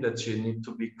 I think, that you need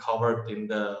to be covered in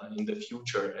the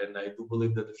future, and I do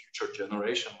believe that the future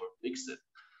generation will fix it.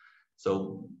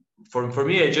 So for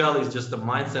me, Agile is just a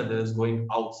mindset that is going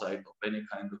outside of any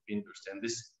kind of industry. And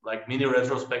this, like mini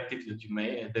retrospective that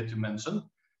you mentioned,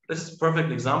 this is a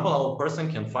perfect example how a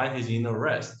person can find his inner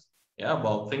rest. Yeah,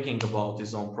 about thinking about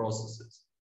his own processes.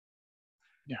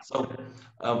 Yeah. So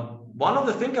one of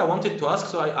the things I wanted to ask,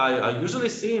 so I usually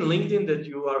see in LinkedIn that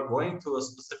you are going to a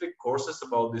specific courses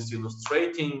about this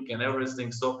illustrating and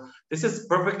everything. So this is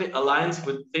perfectly aligns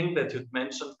with thing that you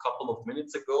mentioned a couple of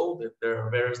minutes ago, that there are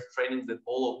various trainings that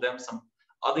all of them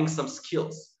adding some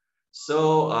skills.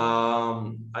 So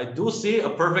I do see a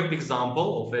perfect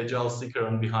example of AgileSeeker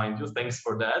on behind you. Thanks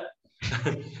for that.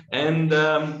 And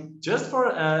just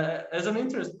for as an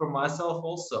interest for myself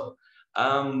also.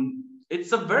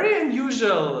 It's a very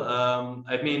unusual,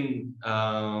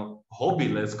 hobby,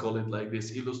 let's call it like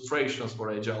this, illustrations for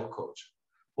Agile Coach.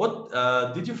 What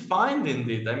did you find in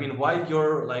it? I mean, why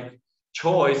your like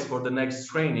choice for the next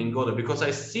training go there? Because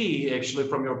I see actually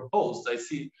from your post, I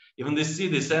see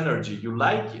this energy. You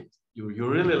like it. You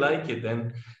really like it.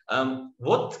 And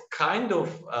what kind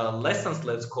of lessons,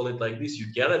 let's call it like this,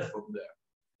 you get it from there?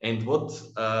 And what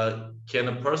can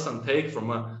a person take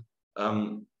from a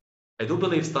I do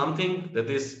believe something that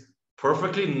is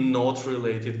perfectly not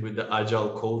related with the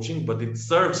agile coaching, but it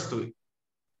serves to it.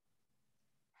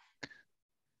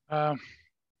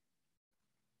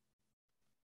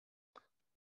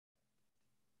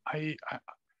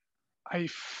 I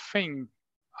think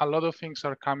a lot of things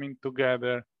are coming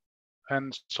together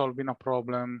and solving a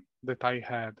problem that I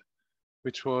had,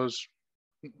 which was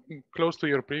close to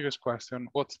your previous question: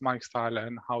 what's my style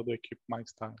and how do I keep my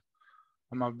style?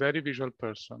 I'm a very visual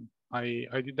person. I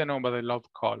didn't know, but I love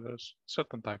colors,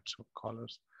 certain types of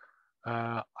colors.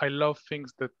 I love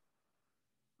things that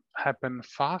happen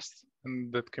fast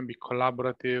and that can be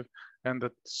collaborative and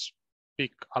that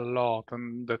speak a lot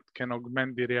and that can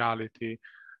augment the reality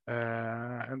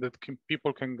and that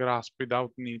people can grasp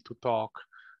without need to talk,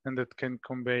 and that can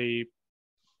convey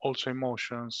also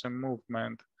emotions and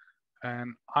movement.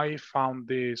 And I found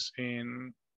this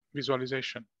in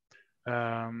visualization.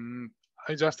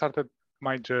 I just started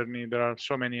my journey. There are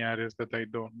so many areas that I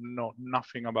don't know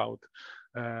nothing about.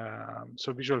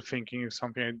 So visual thinking is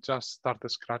something I just started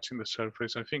scratching the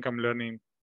surface. I think I'm learning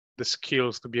the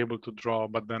skills to be able to draw,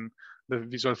 but then the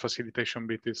visual facilitation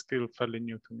bit is still fairly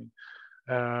new to me.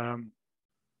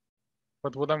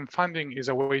 But what I'm finding is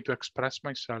a way to express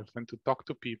myself and to talk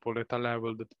to people at a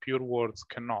level that pure words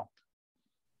cannot.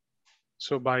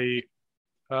 So by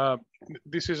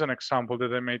this is an example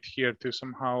that I made here to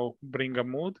somehow bring a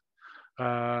mood.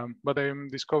 But I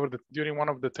discovered that during one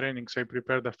of the trainings, I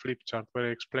prepared a flip chart where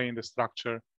I explained the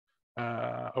structure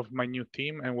of my new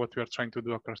team and what we are trying to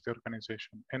do across the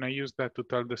organization. And I used that to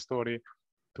tell the story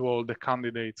to all the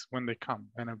candidates when they come.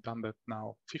 And I've done that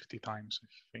now 50 times, I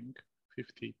think,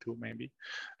 52 maybe.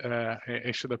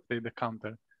 I should have played the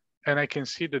counter. And I can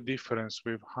see the difference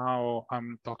with how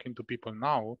I'm talking to people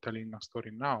now, telling a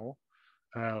story now,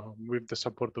 with the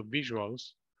support of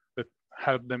visuals,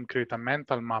 help them create a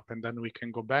mental map, and then we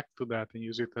can go back to that and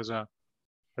use it as a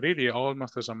really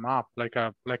almost as a map, like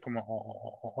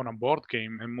on a board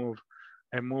game, and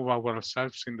move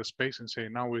ourselves in the space and say,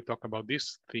 now we talk about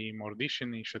this theme or this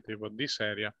initiative or this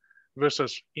area,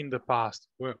 versus in the past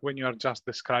when you are just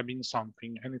describing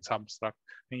something and it's abstract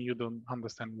and you don't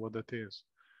understand what it is.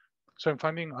 So I'm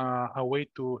finding a way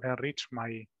to enrich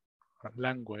my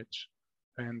language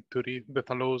and to read that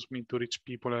allows me to reach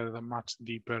people at a much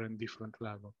deeper and different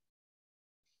level.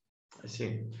 I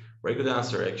see. Very good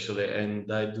answer, actually,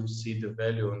 and I do see the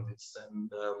value in this.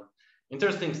 And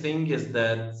interesting thing is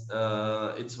that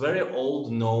it's very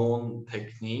old known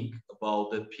technique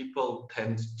about that people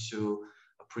tend to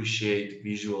appreciate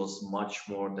visuals much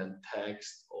more than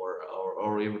text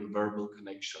or even verbal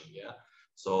connection. Yeah.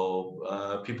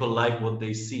 So people like what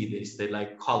they see. They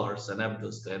like colors and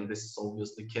evidence, and this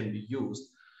obviously can be used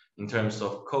in terms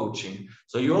of coaching.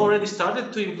 So you already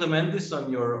started to implement this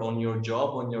on your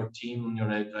job, on your team, on your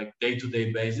like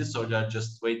day-to-day basis, or you're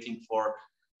just waiting for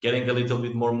getting a little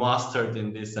bit more mastered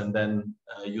in this and then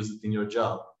use it in your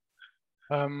job?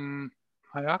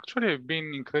 I actually have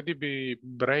been incredibly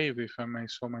brave, if I may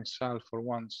so myself, for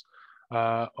once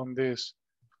on this.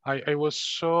 I was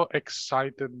so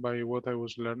excited by what I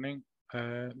was learning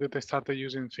that I started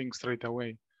using things straight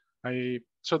away.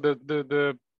 So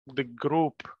the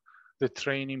group, the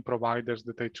training providers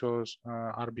that I chose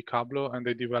are Bicablo, and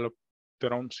they developed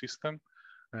their own system.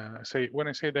 When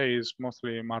I say they, is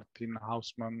mostly Martin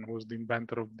Hausmann was the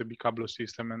inventor of the Bicablo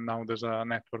system, and now there's a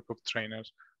network of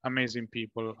trainers, amazing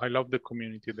people. I love the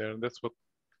community there. That's what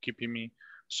keeping me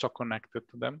so connected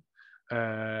to them.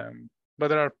 But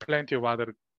there are plenty of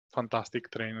other fantastic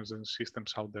trainers and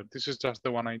systems out there. This is just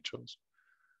the one I chose.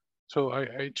 So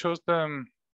I chose them,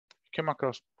 came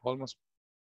across almost,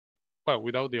 well,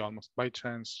 without the almost, by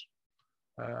chance.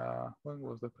 When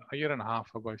was that? A year and a half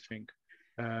ago, I think.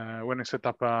 When I set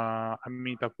up a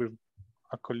meetup with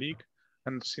a colleague,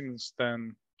 and since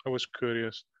then I was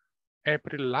curious.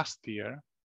 April last year,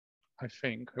 I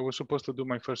think I was supposed to do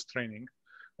my first training,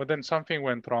 but then something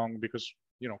went wrong because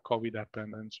COVID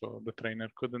happened, and so the trainer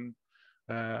couldn't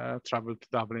travel to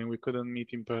Dublin. We couldn't meet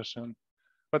in person,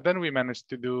 but then we managed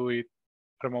to do it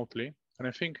remotely, and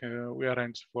I think we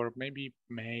arranged for maybe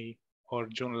May or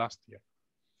June last year.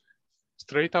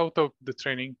 Straight out of the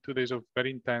training, 2 days of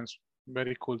very intense,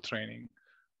 very cool training,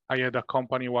 I had a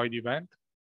company-wide event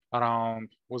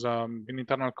was an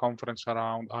internal conference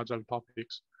around agile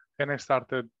topics, and I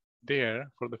started there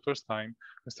for the first time.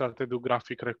 I started to do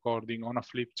graphic recording on a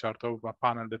flip chart of a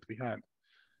panel that we had,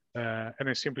 and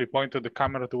I simply pointed the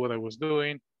camera to what I was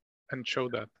doing and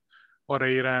showed that. Or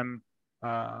I ran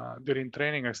during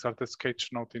training. I started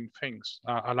sketchnoting things,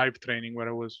 a live training where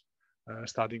I was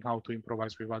studying how to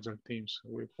improvise with agile teams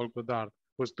with Paul Goddard.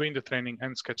 Was doing the training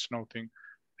and sketchnoting,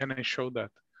 and I showed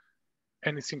that.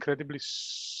 And it's incredibly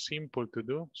simple to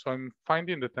do. So I'm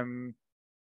finding that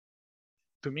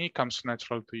to me, it comes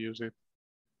natural to use it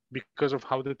because of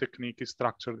how the technique is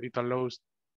structured. It allows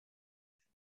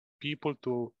people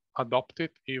to adopt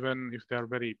it, even if they're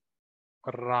very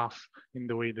rough in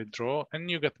the way they draw, and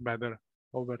you get better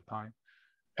over time.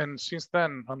 And since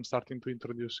then, I'm starting to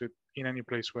introduce it in any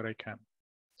place where I can.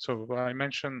 So I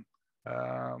mentioned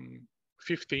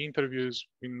 50 interviews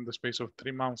in the space of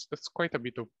 3 months. That's quite a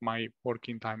bit of my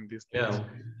working time these days. Yeah,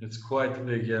 it's quite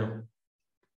big, yeah.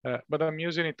 But I'm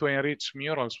using it to enrich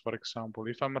murals, for example.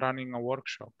 If I'm running a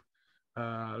workshop,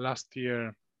 last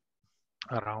year,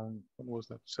 around, what was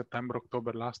that, September,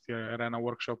 October last year, I ran a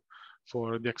workshop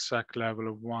for the exec level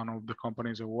of one of the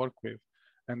companies I work with.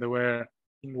 And there were,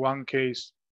 in one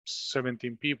case,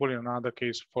 17 people, in another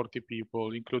case, 40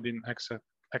 people, including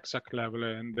exec level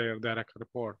and their direct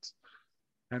reports.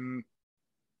 And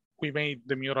we made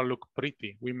the mural look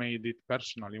pretty. We made it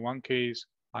personal. In one case,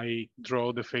 I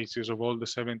draw the faces of all the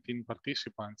 17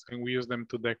 participants, and we use them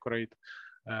to decorate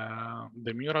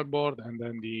the mural board, and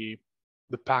then the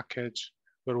package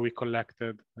where we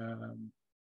collected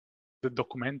the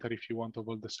documentary, if you want, of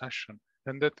all the session.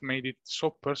 And that made it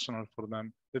so personal for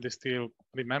them that they still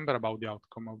remember about the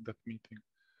outcome of that meeting.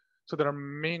 So there are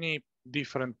many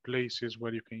different places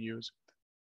where you can use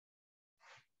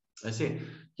it. I see.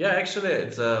 Yeah, actually,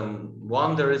 it's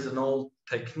there is an old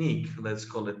technique, let's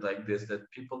call it like this,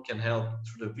 that people can help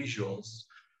through the visuals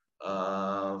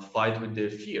fight with their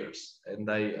fears. And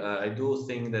I do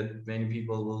think that many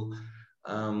people will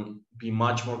be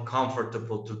much more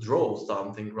comfortable to draw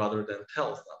something rather than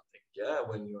tell something. Yeah,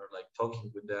 when you're like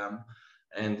talking with them,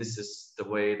 and this is the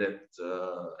way that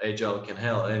Agile can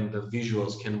help, and the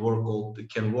visuals can work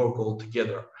all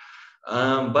together.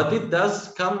 But it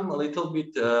does come a little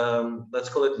bit, let's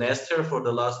call it nastier for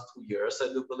the last 2 years, I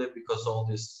do believe, because all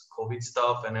this COVID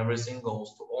stuff and everything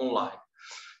goes to online.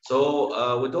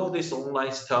 So with all this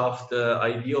online stuff, the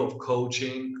idea of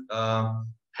coaching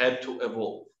had to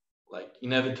evolve. Like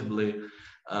inevitably,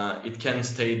 it can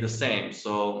stay the same.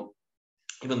 So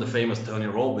even the famous Tony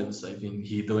Robbins, I think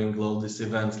he doing all these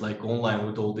events like online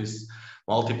with all these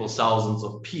multiple thousands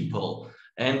of people.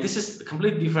 And this is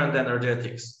completely different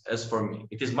energetics as for me.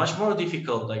 It is much more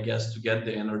difficult, I guess, to get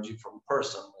the energy from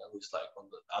person, at least like on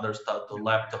the other side, the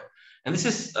laptop. And this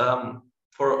is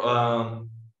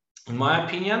in my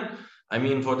opinion, I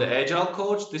mean, for the Agile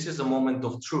coach, this is a moment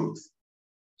of truth.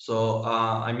 So,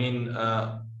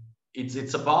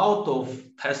 it's about of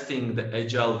testing the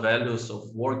Agile values of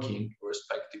working,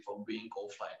 irrespective of being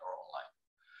offline or online.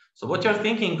 So what you're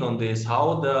thinking on this,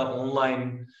 how the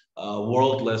online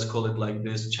world, let's call it like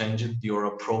this, changed your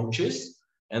approaches,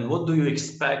 and what do you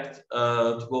expect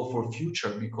to go for future?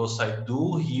 Because I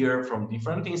do hear from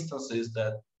different instances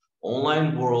that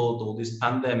online world or this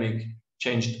pandemic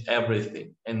changed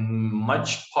everything, and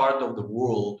much part of the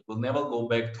world will never go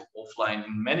back to offline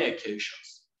in many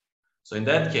occasions. So in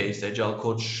that case, Agile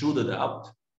Coach should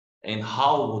adapt. And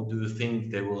how do you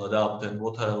think they will adapt, and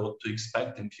what to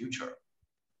expect in future?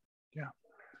 Yeah.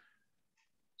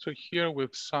 So here,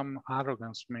 with some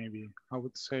arrogance, maybe I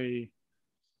would say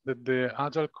that the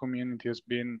Agile community has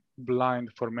been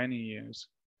blind for many years,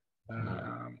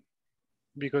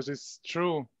 because it's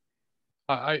true.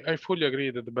 I fully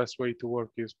agree that the best way to work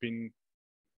is being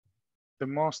the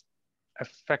most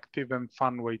effective and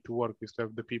fun way to work is to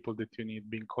have the people that you need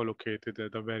being co-located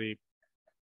at a very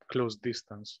close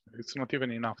distance. It's not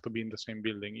even enough to be in the same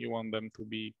building. You want them to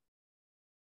be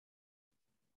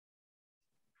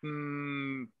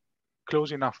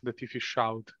close enough that if you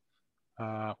shout,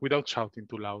 without shouting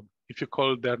too loud, if you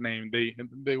call their name,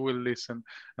 they will listen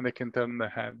and they can turn their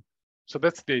head. So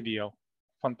that's the ideal.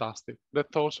 Fantastic.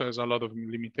 That also has a lot of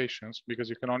limitations because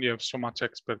you can only have so much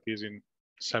expertise in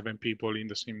 7 people in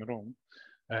the same room,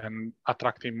 and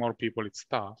attracting more people, it's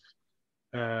tough.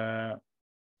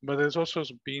 But there's also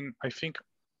been, I think,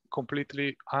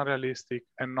 completely unrealistic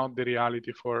and not the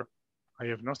reality for, I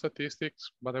have no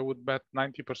statistics, but I would bet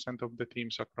 90% of the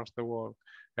teams across the world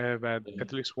have had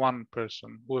at least one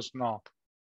person who was not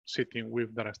sitting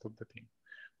with the rest of the team.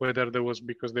 Whether that was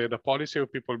because they had a policy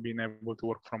of people being able to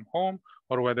work from home,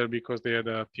 or whether because they had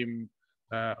a team,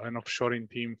 an offshoring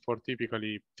team for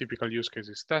typical use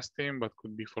cases testing, but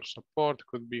could be for support,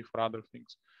 could be for other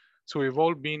things. So we've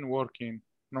all been working,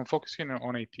 not focusing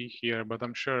on IT here, but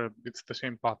I'm sure it's the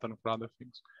same pattern for other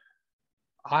things.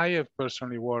 I have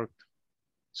personally worked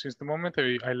since the moment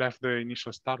I left the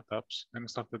initial startups and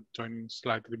started joining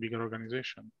slightly bigger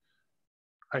organization.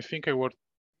 I think I worked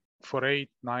for 8-9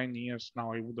 years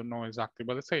now. I wouldn't know exactly,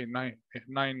 but let's say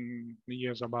nine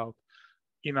years about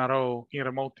in a row in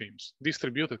remote teams,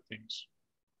 distributed teams.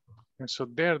 And so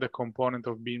there, the component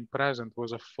of being present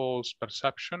was a false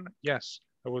perception. Yes,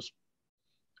 I was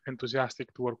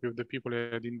enthusiastic to work with the people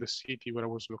in the city where I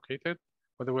was located,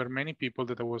 but there were many people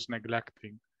that I was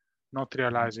neglecting, not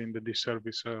realizing the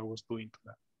disservice I was doing to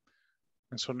them.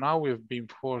 And so now we've been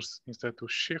forced instead to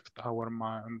shift our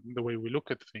mind, the way we look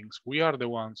at things. We are the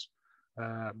ones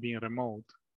being remote.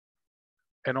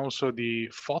 And also the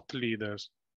thought leaders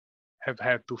have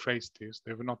had to face this.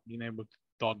 They've not been able to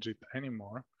dodge it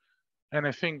anymore. And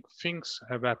I think things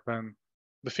have happened.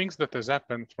 The things that has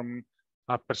happened from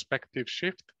a perspective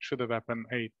shift should have happened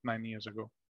 8-9 years ago.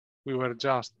 We were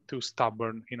just too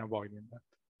stubborn in avoiding that.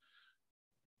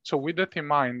 So with that in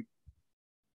mind,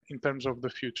 in terms of the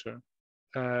future,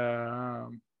 I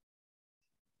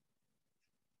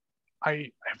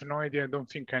have no idea. I don't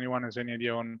think anyone has any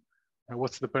idea on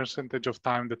what's the percentage of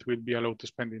time that we'll be allowed to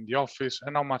spend in the office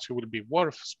and how much it will be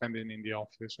worth spending in the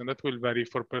office. And that will vary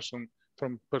from person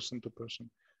to person.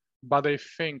 But I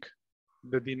think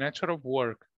that the nature of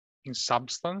work in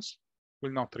substance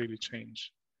will not really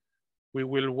change. We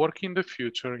will work in the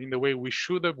future in the way we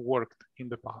should have worked in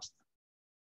the past.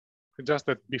 Just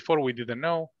that before we didn't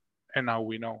know, and now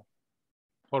we know.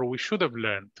 Or we should have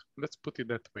learned. Let's put it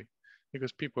that way,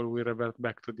 because people will revert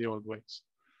back to the old ways,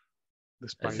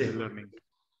 despite the learning.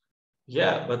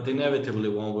 Yeah, but inevitably,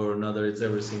 one way or another, it's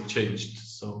everything changed.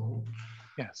 So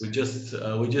yes, we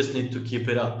just need to keep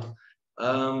it up.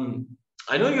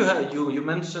 I know you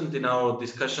mentioned in our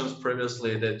discussions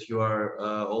previously that you are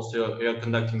you're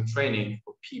conducting training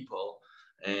for people,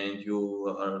 and you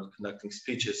are conducting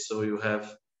speeches. So you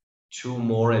have 2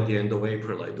 more at the end of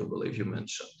April, I do believe you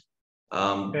mentioned.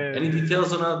 Any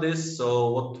details on this?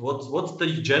 So what's the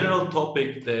general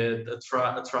topic that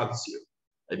attracts you,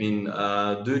 I mean,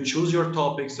 do you choose your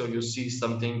topics or you see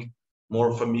something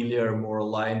more familiar, more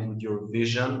aligned with your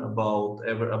vision about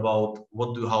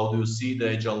how do you see the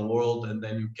agile world, and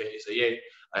then you can say, "Hey,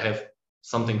 I have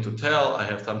something to tell, I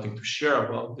have something to share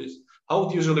about this." How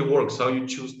it usually works? How you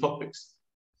choose topics?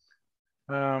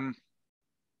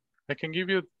 I can give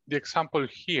you the example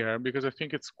here because I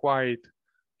think it's quite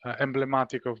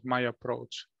emblematic of my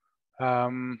approach.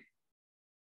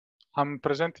 I'm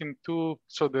presenting two,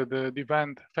 so the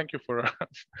event, thank you for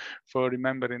for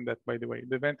remembering that, by the way.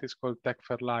 The event is called Tech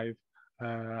Fair Live.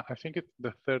 I think it's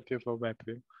the 30th of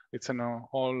April. It's an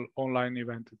all online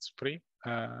event, it's free.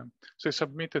 So I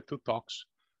submitted 2 talks.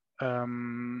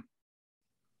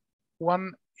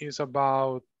 One is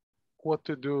about what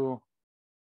to do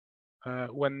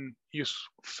when you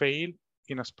fail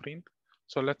in a sprint.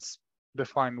 So let's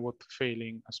define what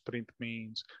failing a sprint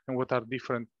means and what are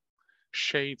different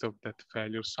shades of that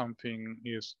failure. Something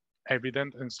is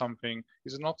evident and something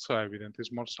is not so evident,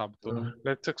 is more subtle.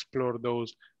 Let's explore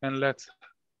those and let's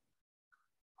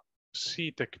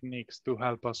see techniques to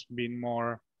help us be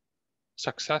more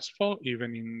successful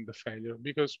even in the failure,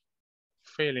 because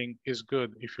failing is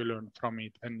good if you learn from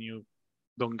it and you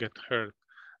don't get hurt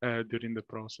during the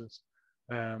process.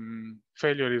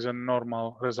 Failure is a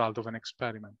normal result of an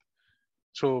experiment.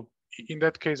 So in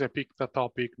that case, I picked a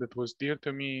topic that was dear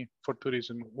to me for 2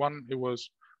 reasons. One, it was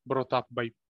brought up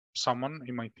by someone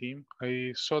in my team.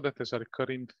 I saw that as a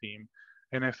recurring theme,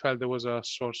 and I felt there was a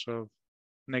source of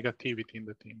negativity in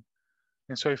the team.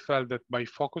 And so I felt that by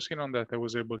focusing on that, I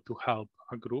was able to help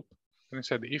a group. And I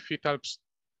said, if it helps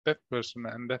that person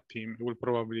and that team, it will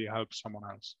probably help someone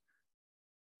else.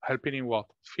 Helping in what?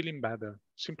 Feeling better,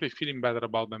 simply feeling better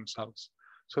about themselves.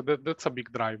 So that's a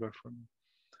big driver for me.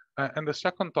 And the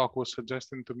second talk was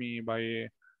suggested to me by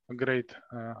a great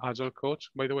Agile coach.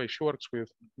 By the way, she works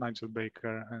with Nigel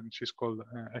Baker and she's called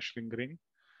Ashlyn Green.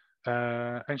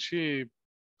 And she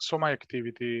saw my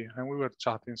activity and we were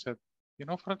chatting and said, you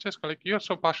know, Francesco, like you're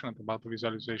so passionate about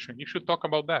visualization. You should talk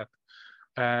about that.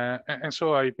 And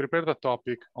so I prepared a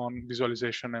topic on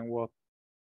visualization and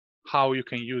how you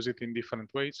can use it in different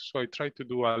ways. So I tried to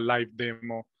do a live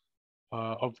demo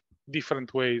of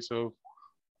different ways of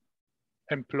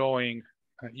employing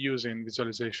using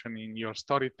visualization in your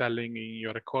storytelling, in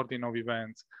your recording of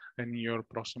events, and in your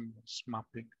process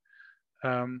mapping.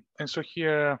 And so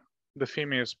here the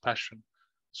theme is passion.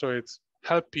 So it's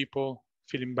help people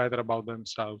feeling better about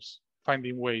themselves,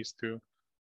 finding ways to,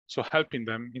 so helping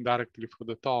them indirectly through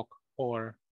the talk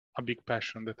or a big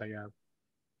passion that I have.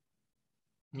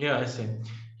 Yeah, I see.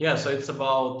 Yeah, so it's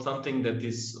about something that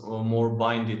is more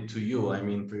binded to you. I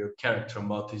mean, for your character, and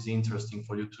what is interesting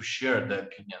for you to share the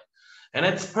opinion. And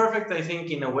it's perfect, I think,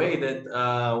 in a way that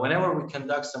whenever we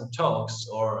conduct some talks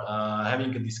or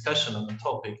having a discussion on a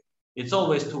topic, it's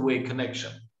always two-way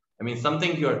connection. I mean,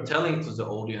 something you are telling to the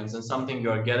audience and something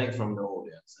you are getting from the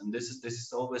audience. And this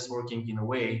is always working in a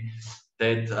way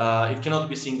that it cannot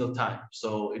be single time.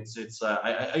 So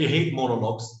I hate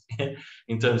monologues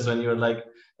in terms when you're like,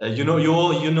 you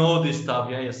know this stuff.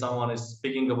 Yeah, someone is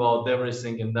speaking about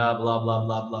everything and that blah blah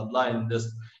blah blah blah, and just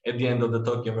at the end of the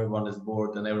talk, everyone is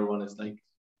bored and everyone is like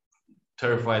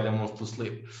terrified and wants to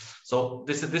sleep. So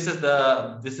this is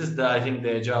the I think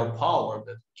the agile power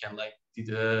that can like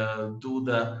do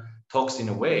the talks in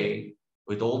a way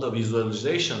with all the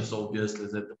visualizations, obviously,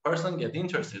 that the person get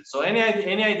interested. So any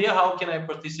idea how can I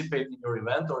participate in your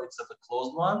event, or it's a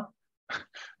closed one?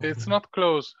 It's not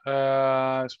closed.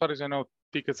 As far as I know,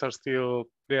 tickets are still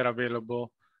there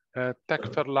available.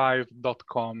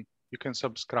 techfairlive.com. You can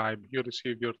subscribe. You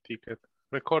receive your ticket.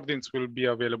 Recordings will be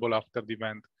available after the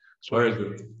event. So very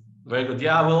good. Very good.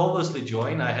 Yeah, I will obviously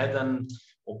join. I had an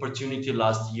opportunity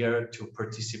last year to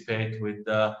participate with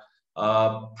the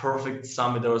Perfect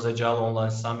Summit. There was Agile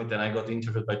Online Summit, and I got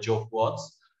interviewed by Joe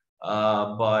Watts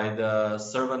by the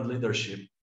servant leadership.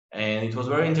 And it was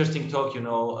very interesting talk, you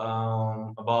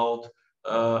know, about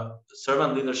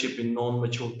servant leadership in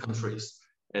non-mature countries.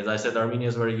 As I said, Armenia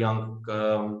is a very young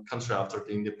country after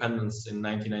the independence in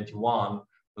 1991,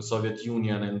 the Soviet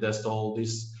Union, and there's all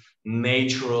this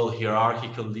natural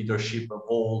hierarchical leadership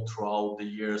evolved throughout the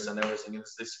years and everything.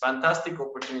 It's this fantastic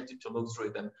opportunity to look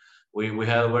through it, and we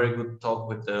had a very good talk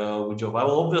with Joe. I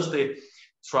will obviously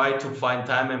try to find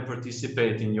time and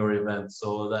participate in your event,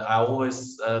 so that I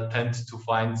always tend to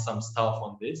find some stuff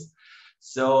on this.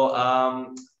 So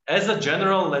as a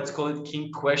general, let's call it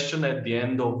king question at the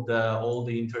end of all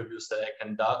the interviews that I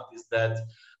conduct is that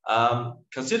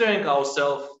considering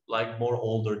ourselves like more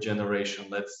older generation,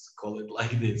 let's call it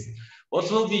like this, what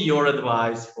will be your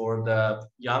advice for the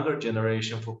younger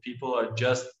generation, for people who are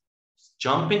just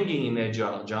jumping in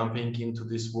Agile, jumping into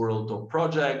this world of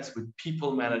projects with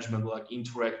people management, like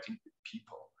interacting with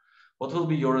people. What will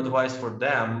be your advice for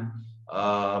them?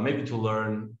 Maybe to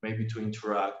learn, maybe to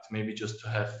interact, maybe just to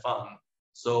have fun.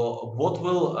 So what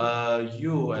will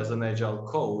you as an Agile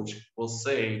coach will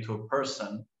say to a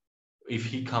person if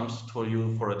he comes to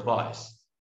you for advice?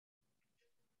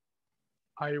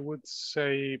 I would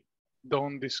say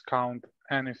don't discount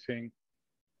anything.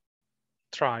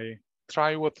 Try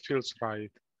what feels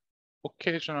right.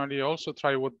 Occasionally also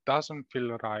try what doesn't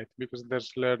feel right, because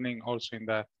there's learning also in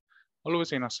that.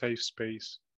 Always in a safe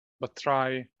space, but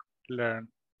try, learn,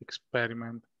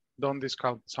 experiment. Don't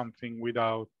discount something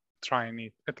without trying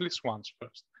it at least once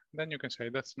first. Then you can say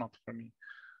that's not for me.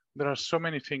 There are so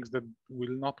many things that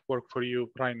will not work for you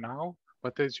right now,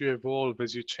 but as you evolve,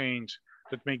 as you change,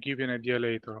 that may give you an idea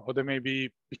later, or they may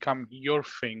become your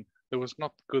thing that was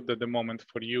not good at the moment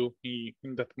for you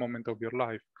in that moment of your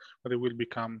life, but it will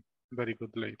become very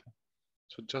good later.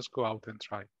 So just go out and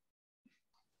try.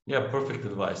 Yeah, perfect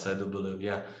advice, I do believe.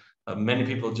 Yeah. Many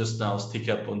people just now stick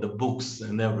up on the books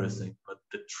and everything, but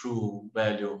the true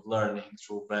value of learning,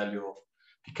 true value of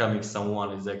becoming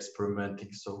someone is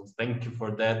experimenting. So thank you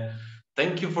for that.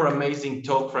 Thank you for amazing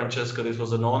talk, Francesco. This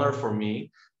was an honor for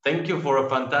me. Thank you for a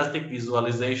fantastic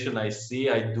visualization. I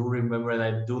see, I do remember, and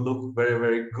I do look very,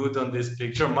 very good on this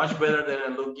picture, much better than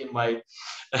I look in my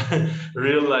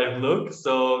real life look.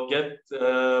 So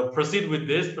proceed with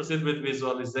this, proceed with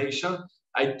visualization.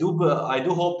 I do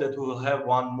hope that we will have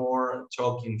one more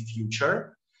talk in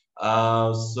future.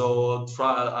 So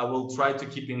I will try to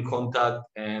keep in contact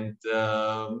and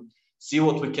see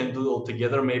what we can do all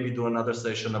together. Maybe do another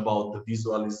session about the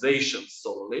visualization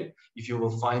solely, if you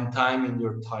will find time in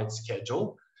your tight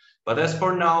schedule. But as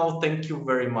for now, thank you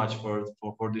very much for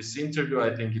this interview.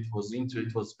 I think it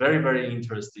was very, very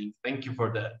interesting. Thank you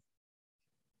for that.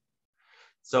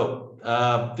 So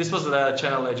this was the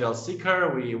channel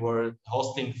AgileSeeker. We were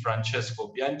hosting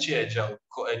Francesco Bianchi, Agile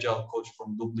Coach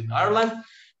from Dublin, Ireland.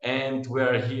 And we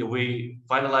are here,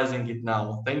 finalizing it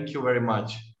now. Thank you very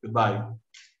much. Goodbye.